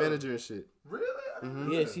 she a manager and shit. Really? I didn't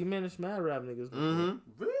know Yeah, that. she managed mad rap niggas before. Mm-hmm.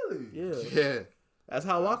 Really? Yeah. Yeah. That's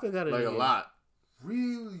how Waka got it. Like a lot.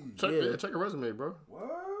 Really? Check her resume, bro. What?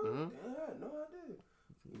 Mhm. Damn, no idea.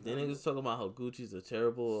 Then niggas talking about how Gucci's a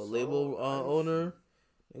terrible label owner.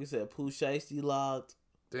 Niggas said Pooh Shiesty locked.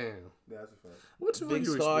 Damn. Yeah, that's a fact. What the Big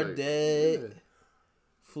fuck you Scar expect? dead.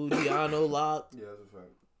 Fujiano locked. Yeah, that's a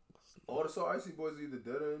fact. All the So Icy boys either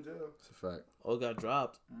dead or in jail. It's a fact. All got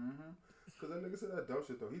dropped. Mm-hmm. Because that nigga said that dumb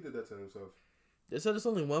shit, though. He did that to himself. They said there's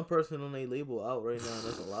only one person on their label out right now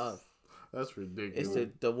that's alive. That's ridiculous.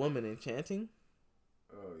 It's the woman Enchanting.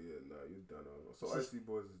 Oh, yeah, nah, you done. So Icy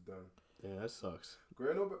boys is done. Yeah, that sucks.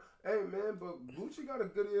 Grand over. Hey, man, but Gucci got a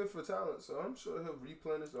good ear for talent, so I'm sure he'll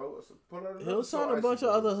replenish. Put out He'll sign a bunch of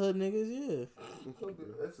other hood niggas, yeah.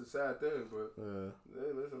 That's a sad thing, but Yeah.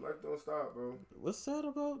 hey, listen, life don't stop, bro. What's sad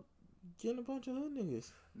about getting a bunch of hood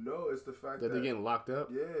niggas? No, it's the fact That that they getting locked up?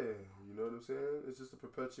 yeah, you know what I'm saying? It's just a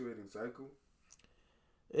perpetuating cycle.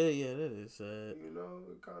 Yeah, that is sad. You know,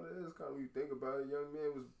 it kind of is. Kind of when you think about it, young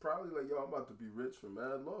man was probably like, "Yo, I'm about to be rich for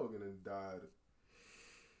mad long," and then died.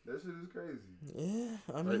 That shit is crazy. Yeah,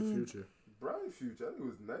 I Bright mean, future. Bright future. I think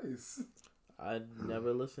it was nice. I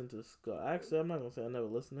never listened to Scott. Actually, I'm not gonna say I never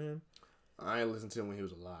listened to him. I ain't listened to him when he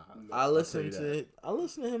was alive. I listened tell you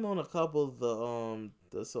to him on a couple of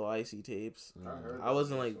the So Icy tapes. I heard. I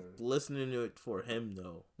wasn't like listening to it for him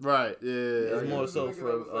though. Right, yeah. It's He more was a so nigga for,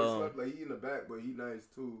 that was like he in the back, but he nice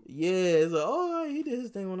too. Yeah, it's like, oh, he did his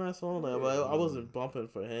thing on that song. Like, but I wasn't bumping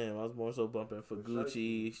for him. I was more so bumping for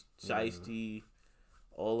Gucci, Shiesty,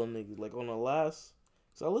 all them niggas. Like on the last,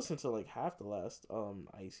 so I listened to like half the last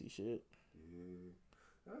Icy shit. Yeah,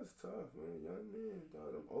 that's tough, man. Young man,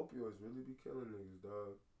 dog. Them opioids really be killing niggas,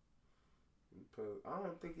 dog. I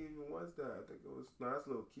don't think it even was that. I think it was that's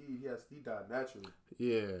Lil Key. He died naturally.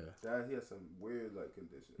 Yeah. That he had some weird like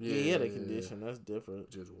condition. Yeah, he had a condition. That's different.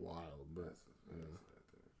 Just wild, but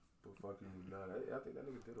But fucking nah, I think that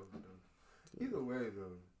nigga did overdose. Either way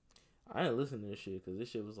though. I didn't listen to this shit because this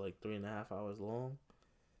shit was like 3.5 hours long.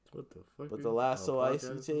 what the fuck? But the last So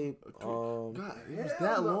Icy tape, God, it was Hell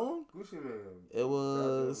that no. long? Gucci man. it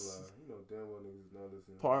was You know damn well niggas not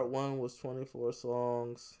listening. part 1 was 24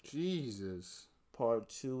 songs. Jesus. Part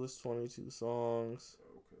 2 was 22 songs.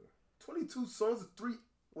 Okay. 22 songs of 3.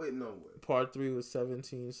 Wait, no way. Part 3 was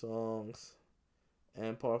 17 songs.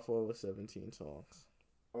 And part 4 was 17 songs.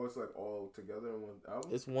 Oh, it's like all together in one album?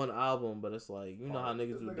 It's one album, but it's like, you know how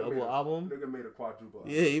niggas do This nigga double made a- album? Nigga made a quadruple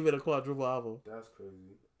album. Yeah, even a quadruple album. That's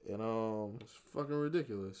crazy. And It's fucking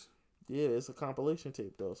ridiculous. yeah, it's a compilation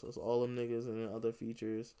tape though, so it's all them niggas and then other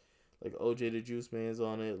features. Like OJ the Juice Man's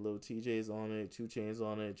on it, Lil TJ's on it, 2 Chainz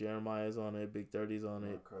on it, Jeremiah's on it, Big 30's on My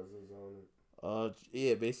it. cousin's on it.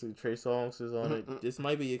 Yeah, basically Trey Songz is on it. This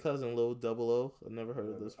might be your cousin Lil 00. I've never heard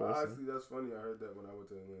of this person. Actually, that's funny. I heard that when I went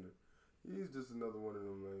to Atlanta. He's just another one of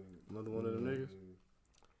them. Like, Another one of them niggas?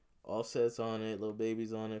 Offset's on it, Lil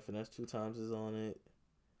Baby's on it, Finesse 2 Times is on it,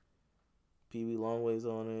 Pee-wee Longway's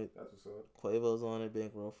on it, That's what's up. Quavo's on it,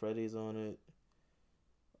 Bankroll Freddy's on it.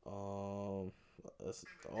 That's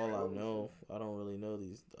all I know. I don't really know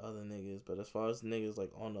these other niggas, but as far as niggas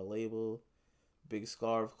like on the label, Big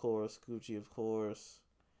Scar of course, Gucci of course,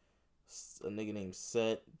 a nigga named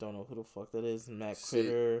Set, don't know who the fuck that is, Mac Set.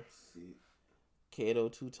 Critter, See, Kato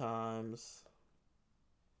 2 times,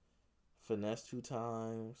 Finesse 2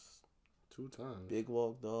 times, 2 times. Big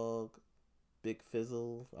Walk Dog, Big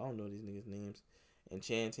Fizzle, I don't know these niggas' names,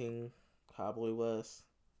 Enchanting, Cowboy West.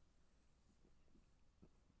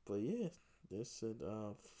 But yeah, this shit,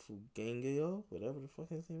 Fugangio, whatever the fuck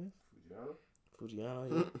his name is. Fujiano?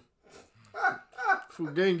 Fujiano, yeah.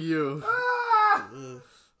 Fugangio. Yeah.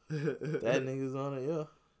 That nigga's on it, yeah.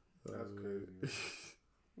 That's crazy.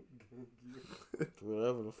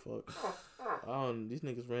 Whatever the fuck. These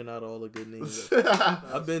niggas ran out all the good names.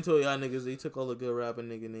 I've been told y'all niggas they took all the good rapping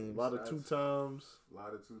nigga A names. lot of 2 times. A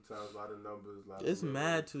lot of 2 times, a lot of numbers. Lot It's of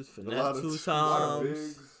mad to lot Finesse of 2 a lot of times.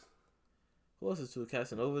 bigs. Who else is 2?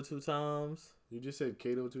 Casanova 2 times. You just said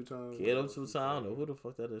Kato 2 times? Kato 2 times. I don't know who the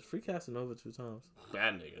fuck that is. Free Casanova 2 times.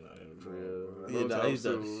 That nigga not in the crib. Yeah, nah, he's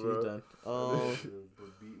done. soon, He's bro. done.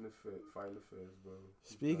 But beating the fit, fighting the feds, bro.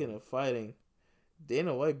 Speaking of fighting,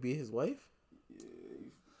 Dana White beat his wife?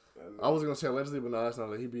 Yeah, I was gonna say allegedly, but no, that's not.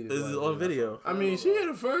 Like, he beat his This is wife. on video. I mean, she hit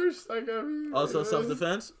it first. Like, I mean, Also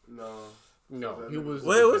self-defense? No. No, he was.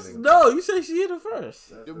 Wait, no? You said she hit him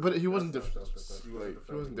first. But he wasn't.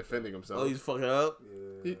 He wasn't defending himself. Oh, he's fucking up.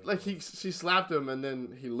 Yeah. She slapped him, and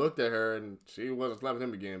then he looked at her, and she wasn't slapping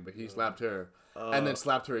him again, but he slapped her, and then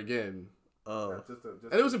slapped her again. Oh,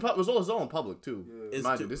 And it was it was all in public too. Yeah.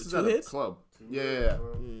 Mind you, this is at a club. Yeah.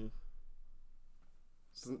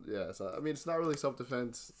 Yeah. So I mean, it's not really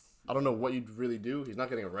self-defense. I don't know what you'd really do. He's not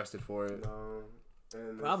getting arrested for it. No.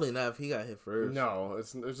 And probably not if he got hit first. No,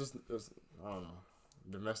 it's just I don't know,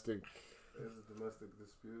 domestic. It's a domestic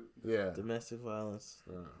dispute. Yeah. Domestic violence.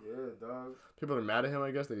 Yeah, dog. People are mad at him,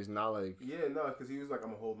 I guess, that he's not like. Yeah, no, because he was like,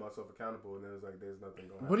 I'm gonna hold myself accountable, and it was like, there's nothing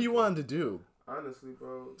going on. What do you want him to do? Honestly,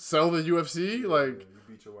 bro. Sell the UFC? Like, you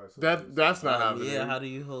beat your wife. that's not happening. Yeah, how do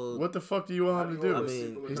you hold? What the fuck do you want him to do? I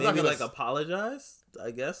mean, He's maybe not gonna like apologize.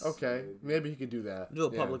 I guess. Okay, maybe he could do that. Do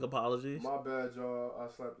a public apology. My bad, y'all. I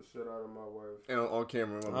slapped the shit out of my wife. And on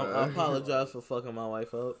camera, my bad. I apologize for fucking my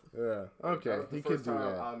wife up. Yeah. Okay, he could do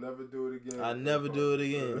that. I'll never do it again. I never do it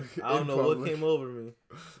again. I don't know what came over me.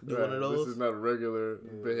 Do one of those. This is not regular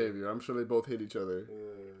behavior. I'm sure they both hit each other.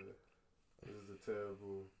 Yeah. This is a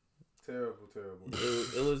terrible.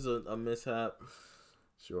 It was a mishap.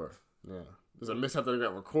 Sure. Yeah. There's a mishap that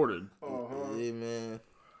got recorded. Yeah, man.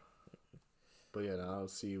 But yeah, now I'll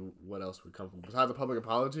see what else would come from. Besides the public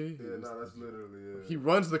apology? Yeah, no, that's literally it. He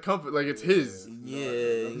runs the company like it's his.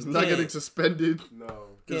 Yeah. He's not getting suspended. No.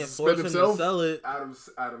 Can't force him to sell it.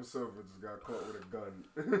 Adam Silver just got caught with a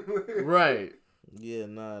gun. Right. Yeah,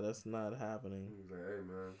 nah, that's not happening. He's like, hey,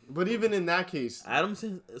 man. But even in that case... I was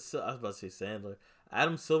about to say Sandler.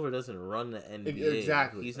 Adam Silver doesn't run the NBA.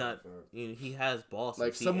 Exactly. He's not. He has bosses.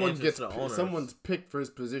 Like he someone's picked for his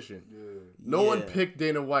position. Yeah. No one picked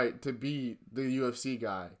Dana White to be the UFC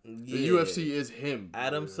guy. The UFC is him.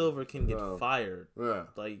 Adam Silver can get fired. Yeah.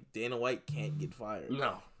 Like Dana White can't get fired.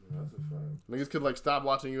 No. That's a fact. Niggas could like stop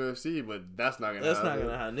watching UFC, but that's not gonna happen. That's not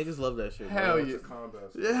gonna happen. Niggas love that shit. Hell yeah.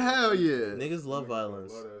 Hell yeah. Niggas love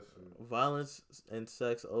violence. Violence and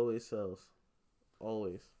sex always sells.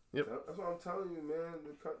 Always. Yep. That's what I'm telling you, man.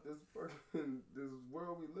 This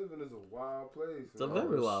world we live in is a wild place. It's a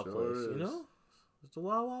very wild place, you know? It's a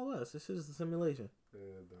wild, wild west. This shit is a simulation.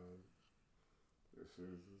 Yeah, dog. This shit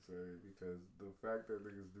is insane because the fact that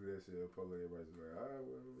niggas do that shit in public, everybody's like, all right,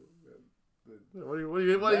 well, what are you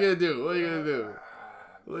gonna do? What are you gonna do?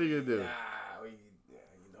 What are you gonna do?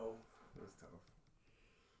 You know, it's tough.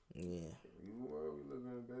 Yeah. Evil world we live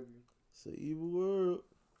in, baby. It's an evil world.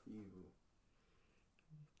 Evil.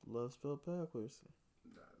 Love spelled backwards.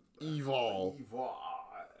 Evil.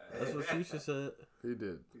 That's what Future said. He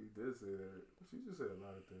did. He did say that. Future said a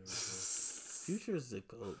lot of things. Future's the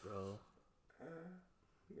GOAT, bro.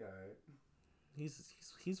 Yeah.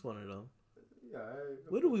 He's one of them. Yeah.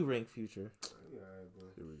 Where do we rank Future? Yeah, bro.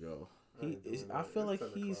 Here we go. I feel like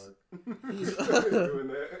he's doing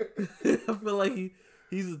that. I feel like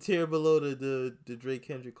he's a tier below the Drake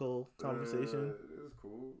Kendrick Cole conversation. It's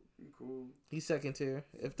cool. He cool. He's second tier.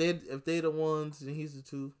 If they the ones, then he's the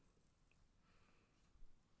two.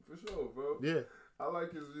 For sure, bro. Yeah. I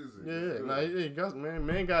like his music. Yeah. Nah, he got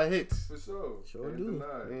man got hits. For sure. Sure do.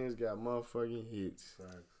 Man's got motherfucking hits.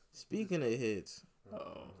 Facts. Speaking of hits,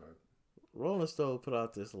 Rolling Stone put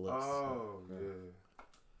out this list. Oh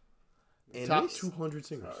yeah. And top 200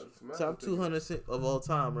 singers. Top 200 of all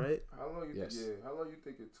time, right? How long you how long you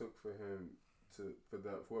think it took for him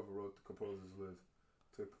whoever wrote the composer's list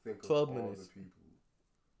to think 12 of minutes. all the people?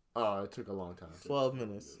 Oh, it took a long time. 12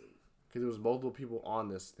 minutes. Because there was multiple people on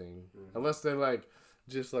this thing. Mm-hmm. Unless they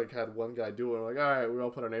just had one guy do it. Like, all right, we all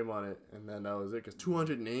put our name on it, and then that was it. Because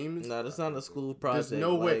 200 names. Nah, that's not a school project. There's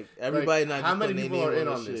no way. Everybody not. How many people are in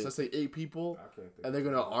on this? Let's say 8 people, and they're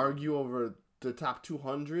gonna argue over the top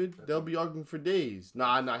 200. They'll be arguing for days.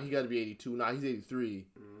 Nah, he got to be 82. Nah, he's 83.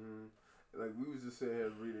 Like, we was just sitting here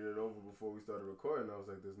reading it over before we started recording. I was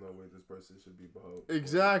like, there's no way this person should be behold.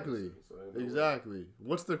 Exactly. So exactly.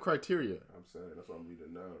 What's the criteria? I'm saying that's what I'm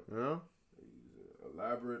reading now. Yeah.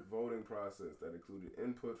 Elaborate voting process that included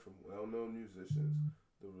input from well-known musicians.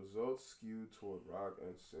 The results skewed toward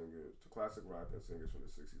classic rock and singers from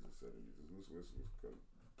the 60s and 70s.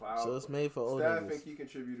 So it's made for old staff niggas. and key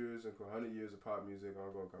contributors and 100 years of pop music,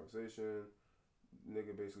 ongoing conversation.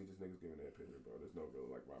 Basically just niggas giving their opinion, bro. There's no real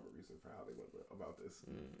rhyme or reason for how they went about this.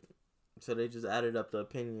 So they just added up the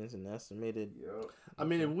opinions and estimated. Yep. I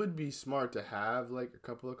mean, it would be smart to have a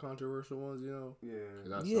couple of controversial ones, you know. Yeah.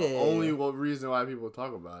 That's the only reason why people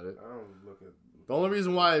talk about it. I don't look at the only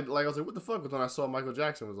reason why, I was like, what the fuck was when I saw Michael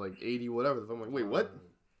Jackson was 80 whatever. I'm like, wait, what?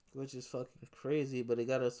 Which is fucking crazy, but it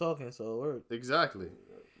got us talking, so it worked. Exactly.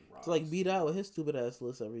 It's like beat out with his stupid ass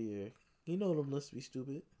list every year. You know them lists be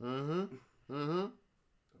stupid. Mm-hmm. Mm-hmm.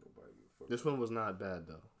 This one was not bad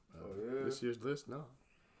though. Oh yeah. This year's list, no.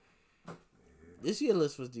 This year's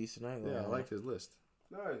list was decent. I ain't gonna Yeah, I lie. like his list.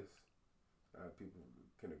 Nice. People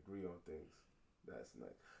can agree on things. That's nice.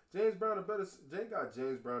 James Brown a better. Jay got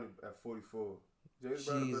James Brown at 44. James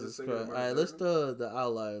Brown a better Jesus singer Christ! than All Michael right, let's Jackson? the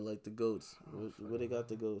outlier, like the goats. Where they got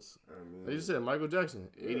the goats? I mean, You just said Michael Jackson.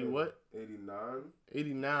 80 what? 89.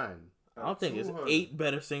 89. I don't think it's 200. 8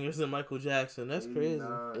 better singers than Michael Jackson. That's crazy.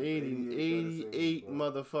 88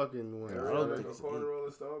 motherfucking wins. I don't think it's According to 8.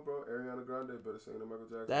 Rolling Stone, bro, Ariana Grande better singer than Michael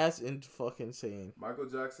Jackson. That's fucking insane. Michael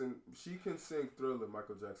Jackson, she can sing Thriller.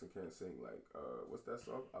 Michael Jackson can't sing like what's that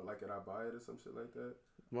song? I Like It, I Buy It or some shit like that.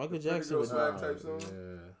 Michael The Jackson Pretty Girl was. Swag type song?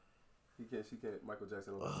 Yeah. She can't. Michael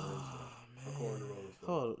Jackson don't Oh According to man. Rolling Stone.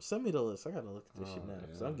 Hold on, send me the list. I gotta look at this shit Oh, now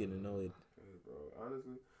because yeah. I'm getting annoyed. Okay, bro.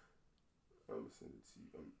 Honestly, I'm gonna send it to you.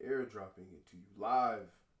 I'm airdropping it to you live.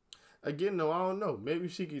 Again, though, I don't know. Maybe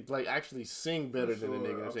she could like actually sing better than the sure. nigga.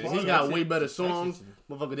 You know what I'm saying? Of He got course. way better songs.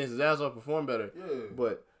 Motherfucker dance his ass off, perform better. Yeah.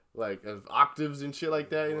 But like as octaves and shit like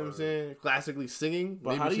that, you know what I'm Word. saying? Classically singing. But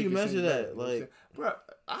maybe how do she you could sing measure better, that? you know what I'm Like- saying? Bro,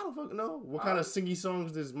 I don't fucking know. What kind of singy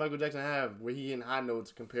songs does Michael Jackson have where he hitting high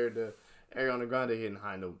notes compared to Ariana Grande hitting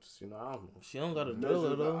high notes? You know, I don't know. She don't got a Measure Thriller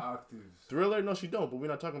the though. octaves. Thriller? No, she don't. But we're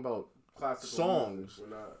not talking about Classical songs. music.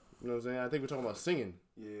 We're not. You know what I'm saying? I think we're talking about singing.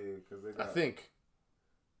 Yeah, because they I got. think.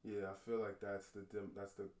 Yeah, I feel like that's the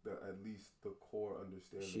at least the core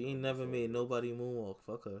understanding. She ain't of never the song. made nobody moonwalk.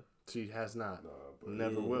 Fuck her. She has not. Nah, but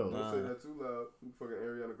Never Yeah, will. Don't nah. say that too loud. You fucking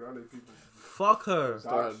Ariana Grande people. Fuck her.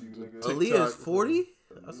 Start Dox you, nigga. TikTok. Aaliyah's 40.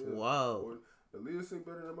 That's Aaliyah, wild. Aaliyah sing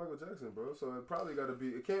better than Michael Jackson, bro. So it probably got to be.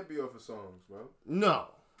 It can't be off of songs, bro. No.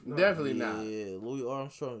 No. Definitely Yeah, not. Louis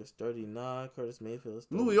Armstrong is 39. Curtis Mayfield is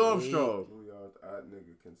 38. Louis Armstrong. Louis, that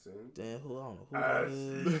nigga can sing. Damn, who I don't know who Ah, that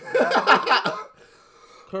is. shit.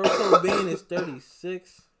 Kurt Cobain is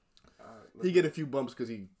 36. He get a few bumps because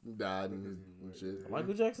he died and Because he went, shit. yeah.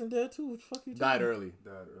 Michael Jackson dead too. What the fuck you Died talking? early.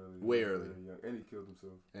 Died early. Way He was early. very young. And he killed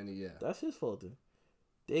himself. And yeah. That's his fault then.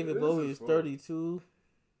 It David is Bowie his is fault. 32.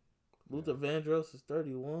 Luther Vandross is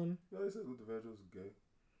 31. No, they said Luther Vandross was gay.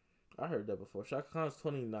 I heard that before. Shaka Khan's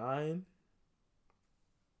 29.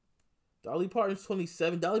 Dolly Parton's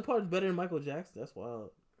 27. Dolly Parton's better than Michael Jackson. That's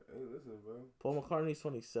wild. Hey, listen, bro. Paul McCartney's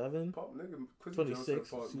 27. Nigga, Quincy 26, Jones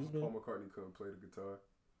said excuse me. Paul McCartney couldn't play the guitar.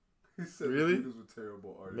 He said Really? the Beatles were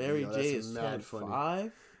terrible artists. Mary Yo, J that's is mad funny.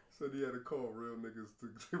 25. Said he had to call real niggas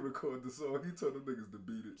to record the song. He told them niggas to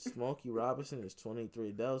beat it. Smokey Robinson is 23.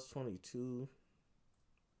 Adele's 22.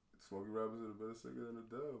 Smokey Robinson is a better singer than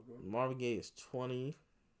Adele, bro. Marvin Gaye is 20.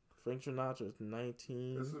 Frank Sinatra is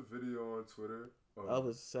 19. There's a video on Twitter of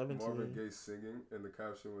Elvis is 17. Marvin Gaye singing, and the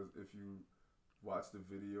caption was, if you watch the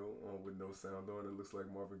video on with no sound on, it looks like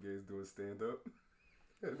Marvin Gaye's doing stand up.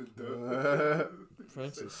 And it does.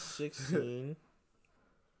 Prince is 16.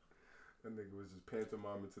 That nigga was just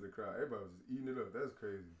pantomiming to the crowd. Everybody was just eating it up. That's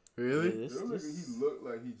crazy. Really? Yeah, this- You know, this- he looked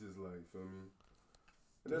like he just like, feel me?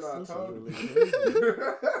 And then This I looks told really him.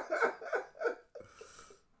 crazy.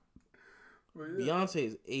 But yeah, Beyonce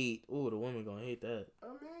is 8. Ooh, the women gonna hate that. I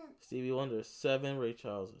mean, Stevie Wonder is 7. Ray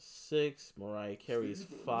Charles is 6. Mariah Carey is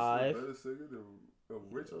Stevie Wonder's 5. Better singer than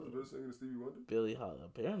Ray Charles is better singer than Stevie Wonder. Billie Holiday,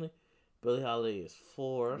 apparently. Billie Holiday is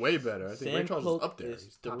 4. Way better. I think Ray Charles is Coke up there. is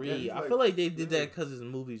He's top 3. 10. He's I like- feel like they did yeah. that because his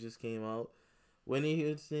movie just came out. Whitney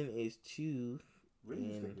Houston is 2.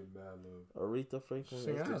 Whitney's And- thinking mad love. Aretha Franklin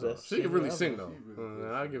Sing is the ass best off. She can really singer sing ever. though. She really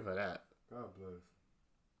does I'll sing. give her that. God bless.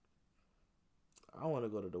 I want to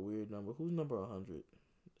go to the weird number. Who's number 100?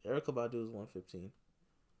 Erykah Badu is 115.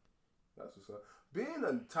 That's what's up. Being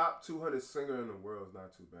a top 200 singer in the world is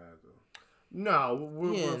not too bad though. No,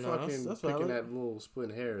 we're Yeah, no, fucking that's picking valid. at little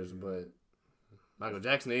splitting hairs, but Michael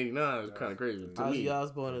Jackson 89 is kind of crazy to Ozzy me.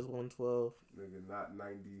 Osbourne is 112. Nigga, not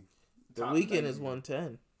 90. The Top Weeknd is 90.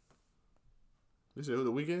 110. You said who,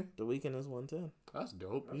 The Weeknd? The Weeknd is 110. That's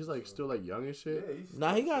dope. That's He's like dope. still like young and shit. Yeah, he's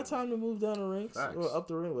Now he got still- time to move down the ranks Facts. or up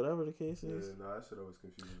the rank, whatever the case Yeah, is. nah, that shit always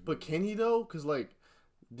confuses me. But can he though? Cause like,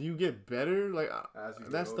 do you get better? Like, As you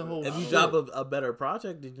get that's the older, whole. If you shit. drop a better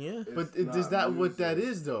project, then yeah. it's But is not that what that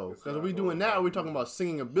music. is though? It's Because not we doing all now, about we're talking about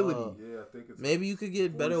singing ability. Oh. Yeah, I think it's Maybe you could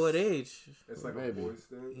get better with age. It's like Maybe. a voice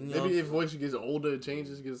thing. You know, Maybe if voice gets older, it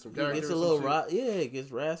changes, gets some It character. gets or a some little shit. yeah, it gets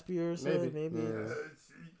raspier or something. Maybe. Yeah.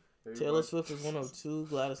 Taylor Swift is 102.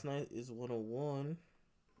 Gladys Knight is 101.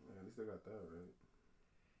 Yeah, at least they got that right.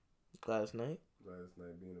 Gladys Knight. Last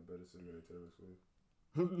night being a better singer than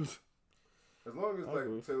Taylor Swift. As long as I like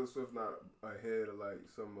agree. Taylor Swift not ahead of like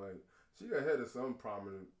some like she ahead of some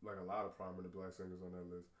prominent like a lot of prominent black singers on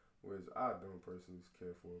that list, which I don't personally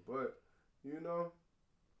care for. But you know,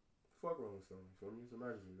 Fuck Rolling Stone. You feel me? It's a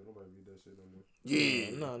magazine. Nobody read that shit no more.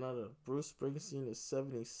 Yeah. No. Bruce Springsteen is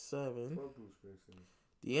 77. Fuck Bruce Springsteen.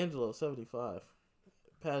 D'Angelo 75.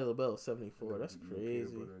 Patti LaBelle 74. That's Peanut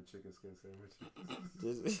crazy. butter and chicken skin sandwich.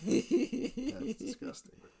 That's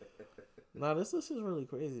disgusting. Nah, this list is really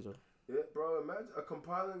crazy though. Yeah, bro. Imagine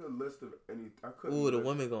compiling a list of any. I couldn't. Ooh, the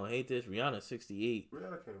women gonna hate this. Rihanna 68.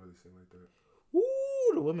 Rihanna can't really sing like that.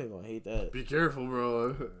 Ooh, the women gonna hate that. Be careful,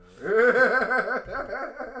 bro.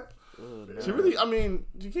 Ooh, She nah. really, I mean,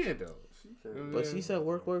 you can't though. She can. But she said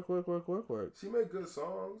work. She made good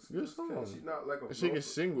songs. Good Just can't- songs. She's not like a. And she can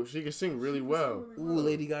sing. She can sing really She can well. sing Ooh,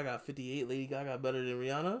 Lady Gaga 58. Lady Gaga better than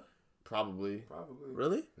Rihanna? Probably. Probably.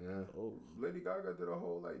 Really? Yeah. Oh, Lady Gaga did a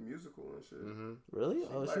whole like musical and shit. Mm-hmm. really?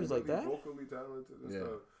 Oh, she was like really that? vocally talented and Yeah.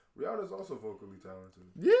 stuff. Rihanna's also vocally talented.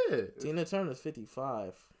 Yeah. Tina Turner's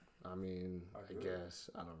 55. I mean, I Okay. guess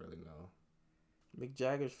I don't really know. Mick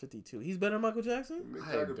Jagger's 52. He's better than Michael Jackson? Mick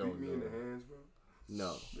I Jagger don't beat me in the know. hands, bro.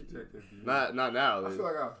 No, Mick Jagger beat me. not now. I feel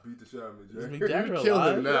like I beat the shit out of Mick Is Jagger. Mick Jagger You killed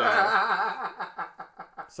him alive? now.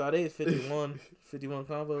 Sade is 51. 51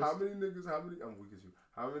 combos. How many niggas? I'm weak as you.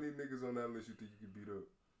 How many niggas on that list you think you could beat up?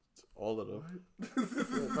 All of them.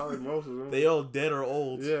 Yeah, probably most of them. They all dead or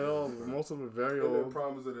old. Yeah, most of them are very And then old.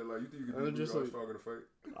 problems are that like you think you And could beat just Louis like- Armstrong in a fight?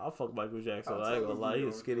 I'll fuck Michael Jackson. I'll I ain't tell gonna lie. you,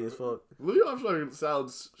 He's skinny as fuck. Louis Armstrong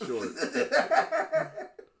sounds short.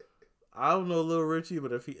 I don't know Lil Richie,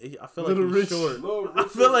 but if he I feel Little like he's Richie. short. Lil I Richie-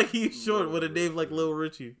 feel like he's short Lil with a name like Richie. Lil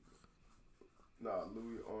Richie. Nah,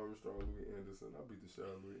 Louis Armstrong, Louis Anderson. I beat the shit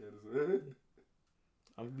out of Louis Anderson.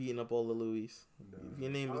 I'm beating up all the Louis. Nah. If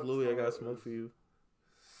your name is How Louis, I got tall smoke is for you.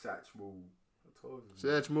 Satchmo. I told you.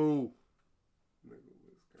 Satch move. Nigga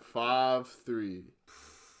was 5'3".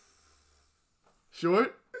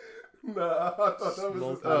 Short? Nah, I thought that was just, I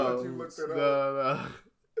Smoke. thought you looked it up. No.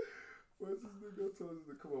 What's this nigga? I told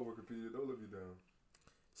you to come on Wikipedia. Don't let me down.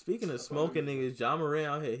 Speaking of smoking niggas, John Moran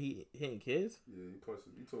out here hitting kids. Yeah, he punched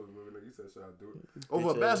it. He told him, nigga, he said, should I do it? Over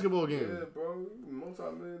a Bitch ass. basketball game. Yeah, bro.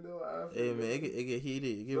 Multi-million-dollar athlete. Hey man, it get heated.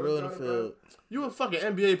 It get First real in the guy, field. You a fucking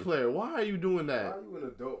NBA player. Why are you doing Why that? are you an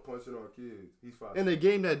adult punching on kids? He's 5'6". In a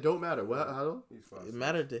game that don't matter. What? How? He's 5'6". It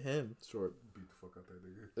mattered to him. Short. Beat the fuck out that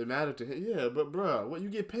nigga. It mattered to him. Yeah, but bruh, what you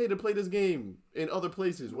get paid to play this game in other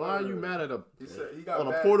places? Why are you Word. mad at a He said he got on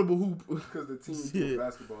a mad portable hoop? because the team Yeah. threw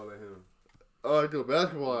basketball at him. Oh, I go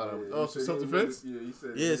basketball at him. Yeah, Oh, he so said self he defense? admitted- Yeah, he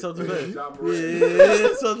said. Yeah, self-defense. Ja Morant- Yeah,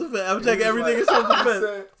 self-defense. I'm He checking was everything like- in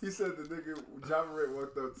self-defense. He said the nigga, Ja Morant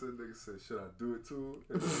walked up to the nigga and said, should I do it to him?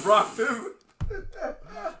 And just rocked him.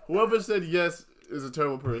 Whoever said yes is a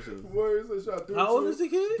terrible person. Warriors said, should I do it How to old him? is the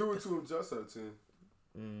kid? Do it to him, just 13.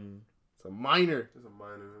 It's a minor. Just a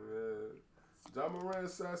minor, yeah. Ja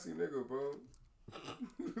Morant sassy nigga, bro.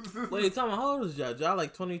 Wait, tell me, how old is Ja? Ja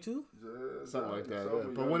like 22? Something like that. Something Yeah.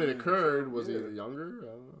 But young when it nigga. occurred, was Yeah. he younger? I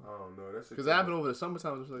don't know. I don't know. That shit. Because it happened over the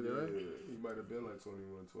summertime or something like Yeah, that, right? he might have been like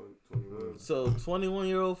 21. So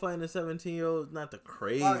 21-year-old fighting a 17-year-old, not the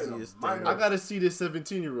craziest thing. minor. I gotta see this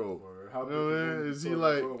 17-year-old. Or how You know what I mean? big Is he Soldier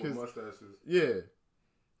like- Boy with 'cause- mustaches? Yeah.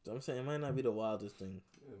 So I'm saying it might not be the wildest thing.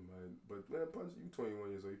 Yeah, man. But man, punch you 21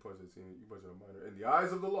 years old. You punch a teen. You punch a minor. In the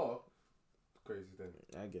eyes of the law, crazy thing.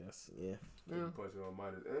 I guess, yeah. You punch on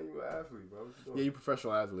minors, and you an athlete, bro. What you doing? Yeah, you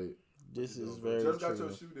professional athlete. This You is doing, bro? very Just got your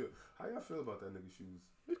true. shoe deal. How y'all feel about that nigga shoes?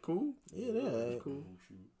 It's cool. Yeah, yeah. It's cool.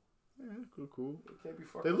 Shoe. Yeah, it's cool. It can't be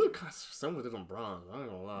fucked. They up. look kind of similar to them bronze. I ain't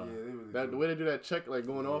gonna lie. Yeah, they really That do. the way they do that check, like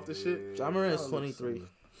going off the shit. Ja Morant's That looks 23. similar.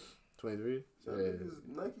 23. So Yeah. niggas,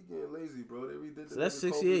 Nike getting lazy, bro. They redid the So that's nigga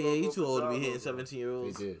 68. Kobe Yeah, you logo too for old to be Ja hitting logo.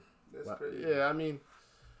 17-year-olds. They did. That's But, crazy. yeah, I mean,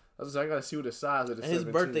 I gotta see what the size of the. And his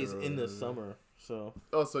birthday's 17-year-old in the is. summer, so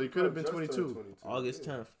Oh, so he could have been Just 22. turned August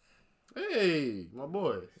yeah. 10th. Hey, my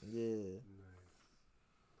boy. Yeah. Nice.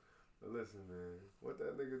 But listen, man, what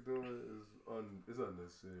that nigga doing is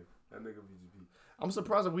unnecessary. That nigga BGP. I'm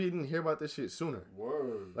surprised that we didn't hear about this shit sooner.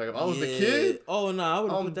 Word. Like if I was the Yeah. kid, Oh no, I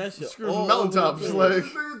would have I'm put that shit screwing all from mountaintops, over the like- place.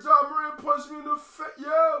 This nigga Ja Morant punched me in the face,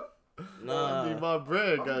 yo. Nah. I need my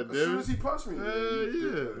bread, As soon goddamn. as he punched me, Yeah, he did yeah.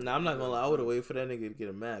 that. Nah, I'm not gonna lie. I would have waited for that nigga to get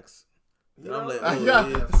a max. Yeah, I'm like, I oh, got,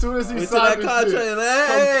 yeah. as soon as he Wait till that signed this contract. shit, Like,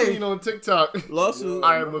 I'm clean hey, on TikTok. lawsuit.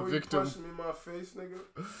 I am a Remember when he victim. punched me in my face,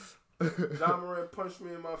 nigga. Ja Morant punched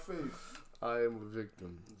me in my face. I am a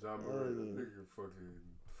victim. Ja Morant, Oh, yeah. that nigga fucking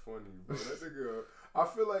funny, bro. That nigga. I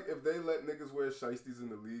feel like if they let niggas wear shiesties in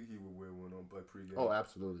the league, he would wear one on like pregame. Oh,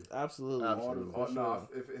 absolutely. Absolutely. Absolutely. For Nah, sure.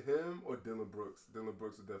 if him or Dylan Brooks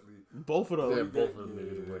would definitely Both of Yeah, them. both of them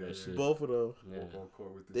niggas wear that shit. Both of them. Yeah. walk on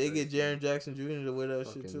court with the They get shiesty. Jaren Jackson Jr. to wear that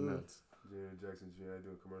Fucking shit too. nuts. Jaren Jackson Jr.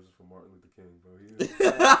 doing commercials for Martin Luther King, bro. He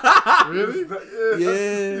Yeah, Really?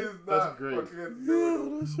 Yeah. That's great. Fucking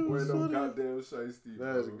That shit wearing was no funny. goddamn shiesty.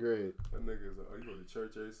 That is great. That nigga's like, oh, you go to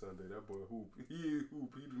church every Sunday. That boy hoop. He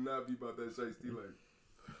hoop. He do not be about that shiesty like.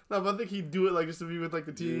 No, but I think he'd do it like just to be with like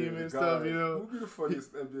the team and stuff, you know. Who'd be the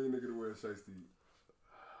funniest NBA nigga to wear a shiesty?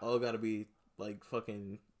 Oh, gotta be like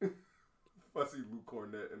fucking. I see Luke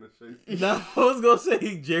Cornett in a shiesty. Nah, I was gonna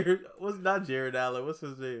say Jared. What's not Jared Allen? What's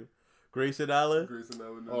his name? Grayson Allen. Grayson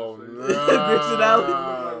Allen. Oh, Grayson Allen.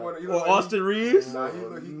 Or Austin Reeves. Nah, he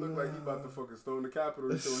look like he about to fucking storm the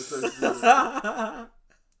Capitol. He showing shiesty.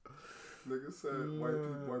 Nigga said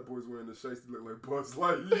white boys wearing the shiesty look like Buzz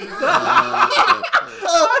Lightyear.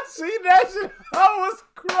 I seen that shit. I was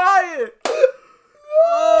crying.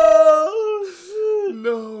 Oh shit.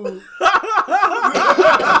 No.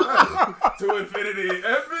 To infinity,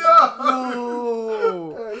 FBI.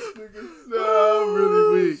 No. That nigga No, I'm really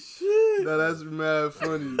weak. Shit. No, that's mad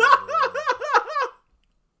funny.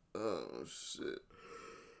 Oh shit.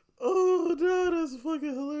 Oh no, that's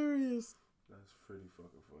fucking hilarious. That's pretty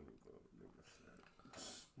fucking funny, bro.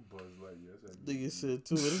 Buzz Lightyear. Nigga said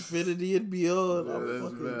to infinity and beyond. Yeah, I'm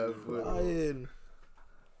that's mad fucking funny. crying.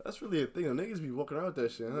 That's really a thing. Niggas be walking around with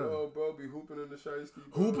that shit, huh? Yo, bro, be hooping in the shiesty.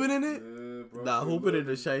 Bro. Hooping in it? Yeah, bro. Nah, See, hooping in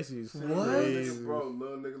the little- shiesties. see, What? Crazy. Nigga, bro,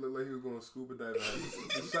 little nigga look like he was going scuba diving.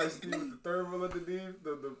 The shiesty with the thermal underneath,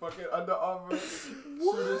 the fucking Under Armour.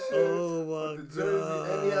 What? Oh my The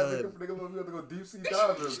jersey, and he had to, god. nigga had to go deep sea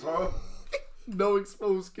diving, bro. No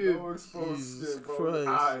exposed skin. No exposed Jesus skin, bro. Christ.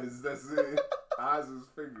 Eyes, that's it. Eyes is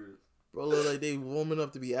fingers. Bro, look like they warming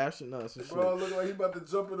up to be astronauts and shit. Bro, look like he about to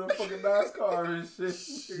jump in a fucking NASCAR and shit.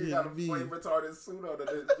 He got a Shit, flame retardant suit on in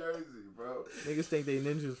his jersey, bro. Niggas think they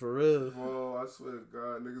ninjas for real. Bro, I swear to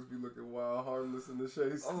God, niggas be looking wild, harmless in the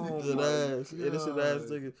shades. Oh, Good my ass, innocent ass God.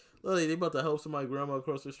 niggas. Look, like they about to help somebody grandma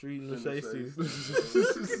across the street in the shiesties.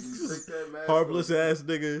 Harmless Harmless ass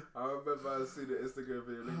nigga. I remember I see the Instagram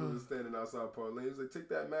video. Nigga was standing outside Parlay. He was like, "Take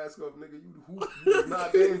that mask off, nigga. You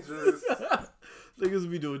not dangerous." Niggas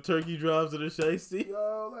be doing turkey drives in the shiesty.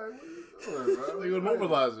 Yo, like, what you doing, bro? They gonna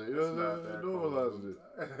normalize it. You know It's what not I'm saying? that Normalize cold. it.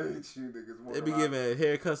 I hate you niggas. They be giving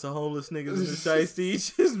haircuts to homeless niggas in the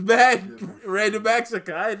shiesty. Just bad random acts of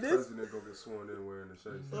kindness. President go get sworn in wearing the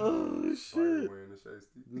shiesty. Oh Biden shit. wearing the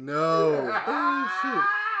shiesty. No. Oh shit.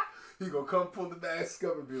 He gonna come pull the mask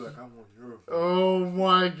up and be like, "I want your vote." Oh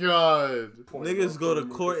my god. Point Niggas go to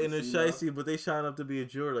Lucas court in the Casino. shiesty, but they shine up to be a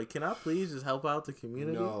juror. Like, can I please just help out the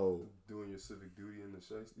community? No. Doing your civic duty in the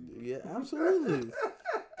shiesty. Yeah, absolutely.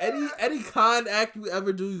 any kind act you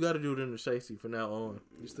ever do, you got to do it in the shiesty from now on.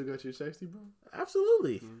 You still got your safety, bro?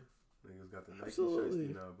 Absolutely. Niggas got the Nike Absolutely.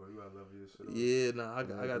 shiesty now, bro. You gotta love your shit. Up. Yeah, nah,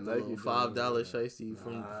 I got the Nike little brand, $5 shiesty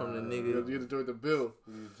from the You nigga. gotta get to join the bill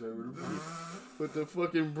You need to join with the- with the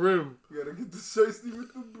fucking brim. You gotta get the shiesty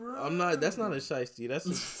with the bro. I'm not. That's not a shiesty.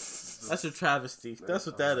 That's a travesty. That's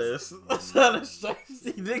what that is. That's not a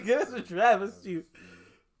shiesty, nigga. That's a travesty.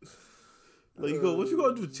 Like, you go, what you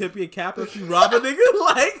gonna do? Tip your cap if you rob a nigga?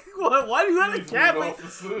 Like, what? Why do you have a cap?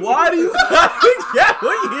 Why do you have a cap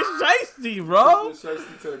when you're shiesty, bro?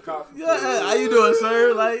 Shiesty to the cops. Yeah, how you doing,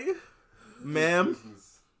 sir? Like, ma'am,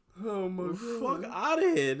 Business. Oh my fuck god. out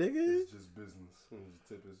of here, nigga. It's just business.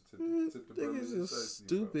 Tip the bro. Niggas is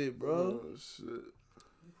stupid, bro. Oh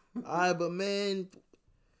shit. Alright, but man,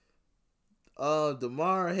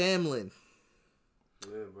 DeMar Hamlin,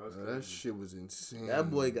 Yeah, bro. that's That crazy. shit was insane. that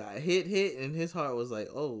boy got hit, and his heart was like,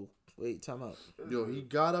 oh, wait, time out. Yo, he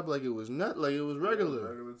got up like it was not like it was regular.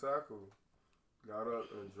 Regular tackle. Got up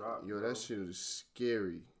and dropped. Yo, bro. that shit was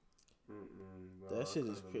scary. Bro, That I shit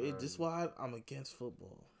is couldn't crazy. imagine. This is why I'm against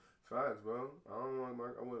football. Facts, bro. I don't want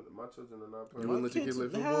my children are not You playing. wouldn't let your kid kids- play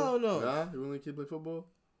football? hell no. Nah, you wouldn't let your kid play football?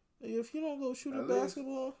 If you don't go shoot a At least-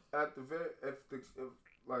 basketball, At the vet,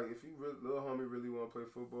 if you little homie really want to play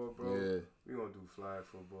football, bro, Yeah. we gonna do flag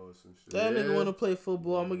football or some shit. that Yeah. nigga want to play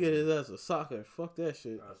football, I'm gonna get his ass a soccer. Fuck that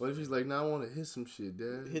shit. That's What if he's like, nah, I want to hit some shit,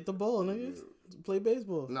 dad? Hit the ball, nigga. Yeah. Play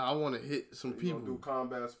baseball. Nah, I want to hit some You gonna do people.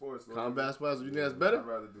 combat sports? though. Combat spots, you think that's better? I'd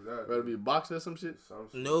rather do that. Rather be a boxer or some shit? Some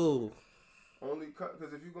shit. No. Only because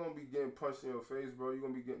if you're gonna be getting punched in your face, bro, you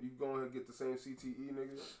gonna get the same CTE,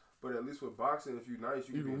 nigga. But at least with boxing, if you nice,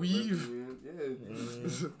 you You can can be weave.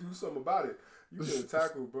 Yeah, do something about it. You getting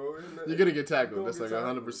tackled, bro. You're gonna get You tackled. gonna That's get like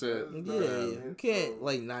tackled. 100%. That's Yeah, not you happening. can't So,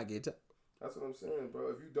 like not get. that's what I'm saying, bro.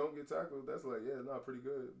 If you don't get tackled, that's like pretty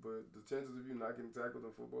good. But the chances of you not getting tackled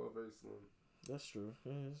in football are very slim. That's true.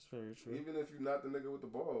 Yeah, that's very true. Even if you're not the nigga with the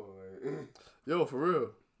ball, like Yo, for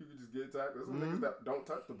real. you can just get tackled. Some Mhm. niggas that don't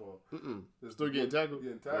touch the ball, just Still getting tackled.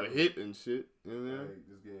 Getting Or tackled. hit and shit. You know what I mean? Like,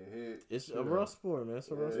 just getting hit. It's a Yeah. rough sport, man. It's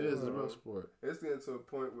a rough Yeah, It is a sport. rough sport. It's getting to a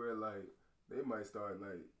point where like they might start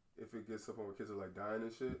like if it gets up on where kids are like dying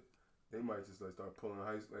and shit, they might just like start pulling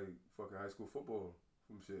fucking high school football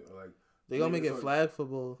from shit, or like They gonna make it flag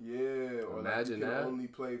football. Yeah, or Imagine like you can that. only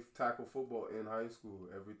play tackle football in high school.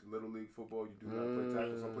 Every little league football, you do not play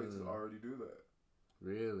tackle. Some places already do that.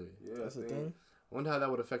 Really? Yeah, That's the thing. I wonder how that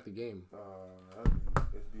would affect the game.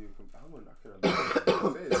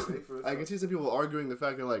 I can see some people arguing the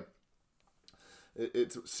fact that like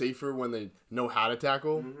it's safer when they know how to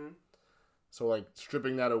tackle. Mm-hmm. So like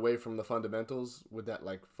stripping that away from the fundamentals, would that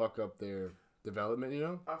like fuck up their development? You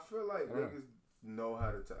know? I feel like niggas know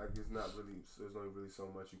how to. It's not really. There's only really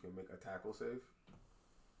so much you can make a tackle safe.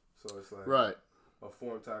 So it's like Right. A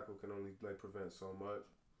form tackle can only like prevent so much.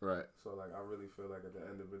 Right. So like I really feel like at the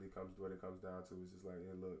end it really comes what it comes down to is just like,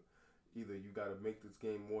 hey, look, either you got to make this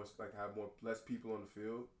game more like have less people on the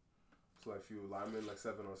field. So like few linemen, like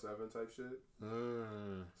 7-on-7 type shit.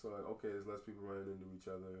 So like okay, there's less people running into each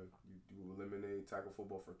other. You eliminate tackle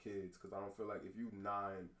football for kids because I don't feel like if you 9,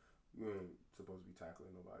 you ain't supposed to be tackling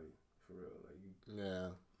nobody for real. Like you.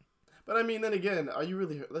 Yeah. But I mean, then again, are you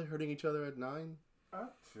really hurting each other at 9? I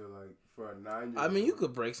feel like for a 9-year-old. I mean, you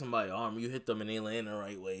could break somebody's arm. You hit them and they land the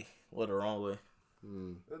right way or the wrong way.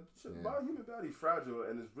 My human body fragile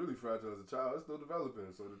and it's really fragile as a child. It's still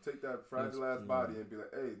developing. So to take that fragile ass body and be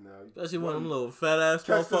like, hey, now. Especially one of them little fat ass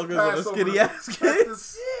catch this motherfuckers pass and the skinny ass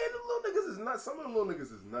kids. Yeah, them little niggas is not. Some of them little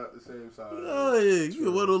niggas is not the same size. Oh yeah, you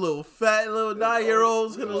get one of those little fat little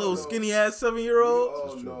 9-year-olds hit a little skinny ass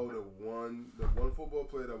 7-year-old. We all know the one football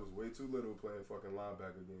player that was way too little playing fucking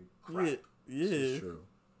linebacker game. Crap. Yeah, This is true.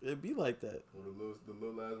 It'd be like that. Or the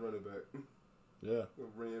little ass running back. Yeah.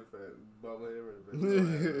 Ran fat, bobblehead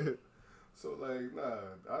running back. So like,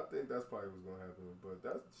 nah, I think that's probably what's gonna happen. But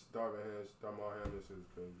that's Darmar Hamlin shit is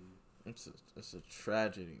crazy. It's a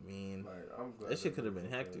tragedy, man. Like, I'm glad that shit could have been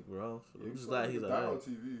hectic, bro. Yeah, I'm just glad he's died alive. on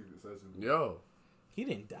TV, essentially. Yo. He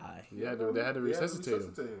didn't die. Yeah, they had to resuscitate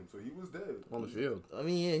him so he was dead on the field. I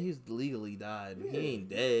mean, yeah, he's legally died, but he ain't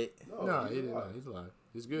dead. No, he didn't. No, he's alive.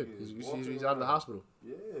 He's good. He's out of the hospital.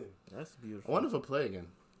 Yeah, that's beautiful. I wonder if he'll play again.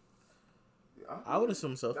 I would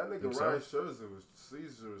assume so. That nigga Ryan Scherzer was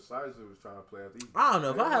trying to play. I don't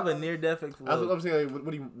know if I have a near-death explosion. That's what I'm saying.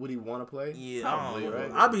 Like, would he want to play? Yeah, probably,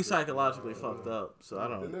 right? I'd be psychologically fucked up, so I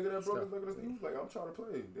don't. The nigga that broke his leg, he was like, "I'm trying to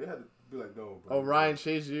play." They had to be like, "No, bro." Oh, Ryan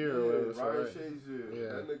Shazier or whatever. Ryan Shazier.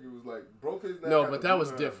 Yeah, that nigga was like broke his neck. No, but that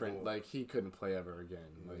was different. Like he couldn't play ever again.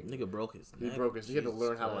 Like nigga broke his neck. He had to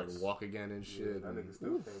learn how to like walk again and shit. That nigga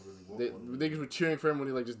still can't really walk. Niggas were cheering for him when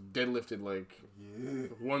he like just deadlifted like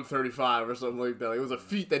 135 or something like that. Like, it was a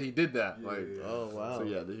feat that he did that. Like, oh wow. So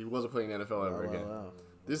yeah, he wasn't playing NFL ever again. Wow.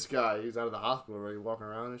 This guy, he's out of the hospital already, walking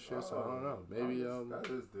around and shit. So I don't know. Maybe that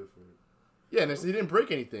is different. Yeah, and he didn't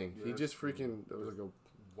break anything. He just freaking. It was like a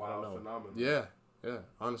wild phenomenon. Yeah,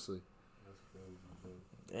 honestly. That's crazy.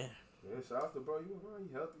 Damn. Yeah, shout out to bro. You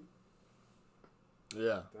healthy.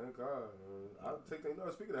 Yeah. Thank God. I take things.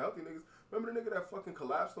 No, speaking of healthy niggas, remember the nigga that fucking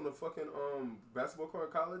collapsed on the fucking basketball court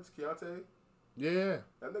in college, Keontae? Yeah.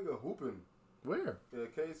 That nigga hooping. Where? Yeah,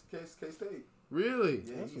 K-State. Really?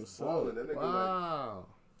 Yeah, he's balling. That nigga wow.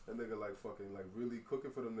 That nigga like fucking like really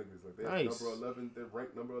cooking for them niggas. Like they nice. number 11. They're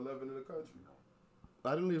ranked number 11 in the country.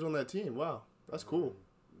 I didn't know he was on that team. Wow, that's cool.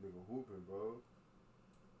 Nigga hooping, bro.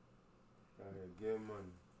 Out here getting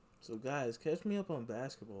money. So guys, catch me up on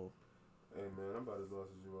basketball. Hey man, I'm about as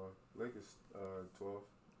lost as you are. Lakers 12.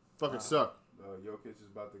 Fucking suck. Jokic is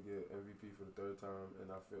about to get MVP for the 3rd time,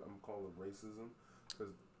 and I'm calling it racism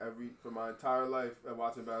because for my entire life at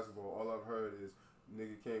watching basketball, all I've heard is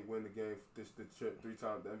nigga can't win the game the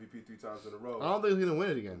MVP 3 times in a row. I don't think he's gonna win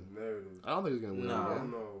it again. There it is. I don't think he's gonna win it again. I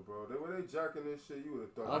don't know, bro. They jacking this shit. You would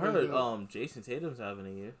have thought. I heard Jason Tatum's having a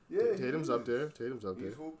year. Yeah, Tatum's up there.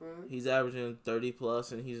 He's hooping. He's averaging 30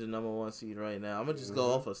 plus, and he's the number 1 seed right now. I'm gonna just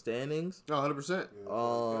go off of standings. No, 100%.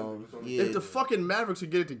 Yeah. If the fucking Mavericks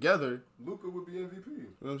would get it together, Luka would be MVP. You know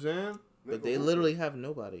what I'm saying? But they literally have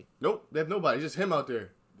nobody. Nope, they have nobody. Just him out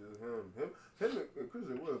there. Just him and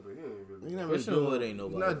Christian Wood, but he ain't really. Christian Wood ain't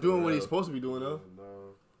nobody. He's not doing what he's supposed to be doing though.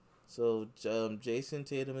 No. So Jason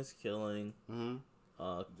Tatum is killing. Mm-hmm.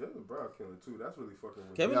 Jaylen Brown killing too. That's really fucking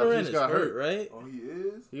weird. Kevin Durant is hurt, right? Oh, he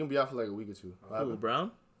is? He gonna be out for like a week or 2. Who,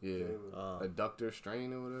 Brown? Yeah. Adductor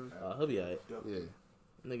strain or whatever. He'll be alright. Yeah.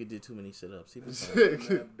 Nigga did too many sit-ups. He was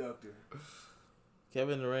abductor.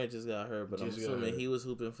 Kevin Durant just got hurt, but I'm assuming he was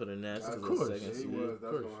hooping for the Nets to the second seed.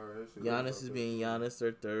 Giannis is being Giannis,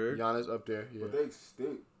 their 3rd. Giannis up there, yeah. But they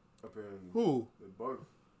stink, apparently. Who? The Bucks.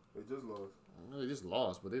 They just lost. They just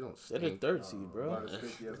lost, but they don't stink. They're the 3rd seed, bro.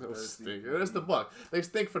 They don't stink. It's the Bucks. They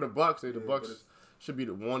stink for the Bucks. The Bucks should be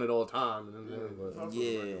the 1 at all time.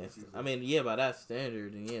 I mean, by that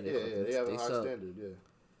standard, and they have a high standard, yeah.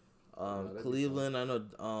 that'd be Cleveland, I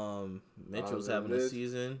know Mitchell's Donovan having a Mitch.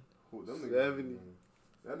 season. Who, them niggas, 70. man.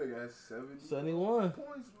 That nigga has 70 71.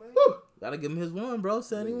 points, man. Woo! Gotta give him his one, bro.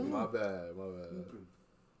 71. My bad. Hooping.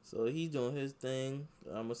 So he's doing his thing.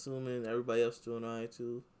 I'm assuming everybody else doing all right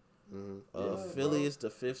too. Mm-hmm. Yeah, Philly bro. is the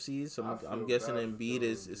 5th seed, so I I'm feel guessing bad for Embiid Joel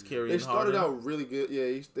is Embiid. carrying They started Harden. out really good.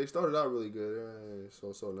 Yeah, they started out really good.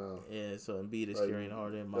 So now. Yeah, so Embiid is Like, carrying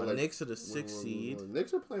Harden. My they're like- Knicks are the 6th seed.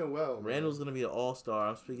 Knicks are playing well. Man. Randall's gonna be an all-star.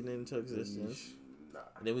 I'm speaking it into existence. Nah,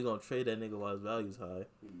 And then we gonna trade that nigga while his value's high.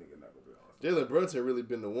 he nigga not gonna be awesome. Jalen Brunson really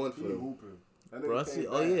been the one for He them. hooping. That nigga Brunson, came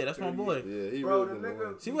oh back yeah, that's my 30. boy. Yeah, he Bro, really the been the nigga.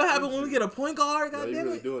 one. See what happened when we get a point guard? No, God he damn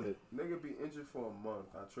really it. doing it. Nigga be injured for a month.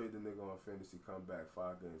 I trade the nigga on fantasy, come back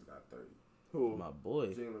 5 games, got 30. Who? My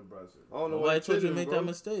boy. Jalen Brunson. I don't know why Nobody you told you to traded make him, that bro.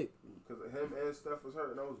 mistake. Because him and Steph was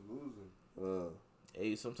hurt and I was losing.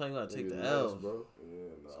 Hey, sometimes you gotta take Niggas the nuts, L. bro. Yeah,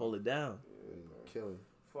 nah. Just hold it down. Yeah, man. Killing.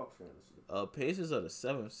 Fuck fantasy. Pacers are the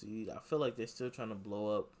 7th seed. I feel like they're still trying to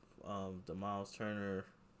blow up the Miles Turner.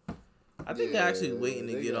 I think they're actually waiting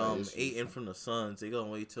to they get got issues. Ayton from the Suns. They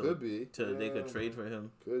gonna wait till Could be. they could Yeah. trade for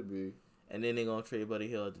him, Could be. and then they gonna trade Buddy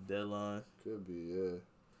Hill at the deadline. Could be, yeah.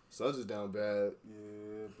 Suns is down bad.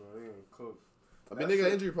 Yeah, bro, they ain't cooked. I mean, they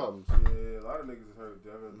got injury problems. Yeah, a lot of niggas is hurt.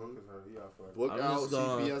 Devin Booker's hurt. He out for it. Book I'm out, just CP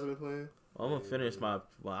gonna- hasn't been playing. I'm gonna finish my.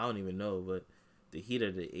 Well, I don't even know, but the Heat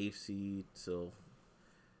are the 8th seed, so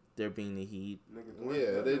they're being the Heat. Nigga, Dwayne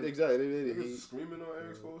Yeah, Dedmon, exactly. Niggas He, screaming on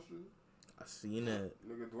Eric Spoelstra. I seen that.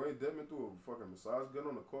 Nigga, Dwayne Dedmon threw a fucking massage gun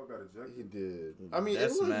on the court, got ejected. he did. I mean,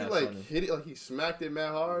 That's it was like mad he like funny. hit it, like he smacked it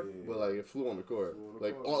mad hard, Yeah. but like it flew on the court, Flew on the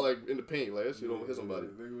like court. on like in the paint, like that shit don't hit somebody.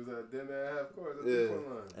 Yeah, nigga was at damn at half court. That's Yeah. the point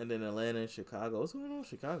line. And then Atlanta and Chicago. What's going on in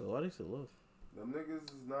Chicago? Why they so low? Them niggas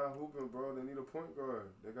is not hooping, bro. They need a point guard.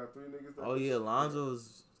 They got 3 niggas. That Oh can yeah, shoot.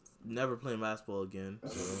 Lonzo's never playing basketball again.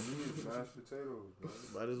 That's So what it is, mashed potatoes, bro.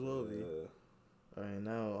 might as well be. Yeah. All right,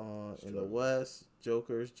 now in the Struggle. West,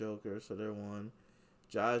 Joker, so they're 1.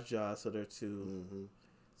 Josh, so they're 2. Mm-hmm.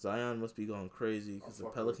 Zion must be going crazy because the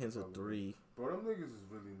fuck with Pelicans are Pelicans. 3. Bro, them niggas is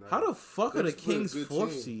really nice. How the fuck are the They split a Kings good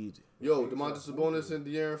 4th team. seed? Yo, Kings DeMontis are Sabonis hooping. and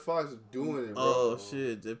De'Aaron Fox is doing it, bro. Oh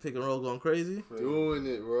shit, the pick and roll going crazy. Crazy. Doing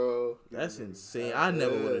it, bro. That's Niggas insane. is I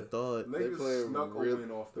never Yeah. would have thought. They Niggas playing snuck real- a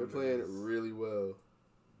win off They're them playing niggas. really well.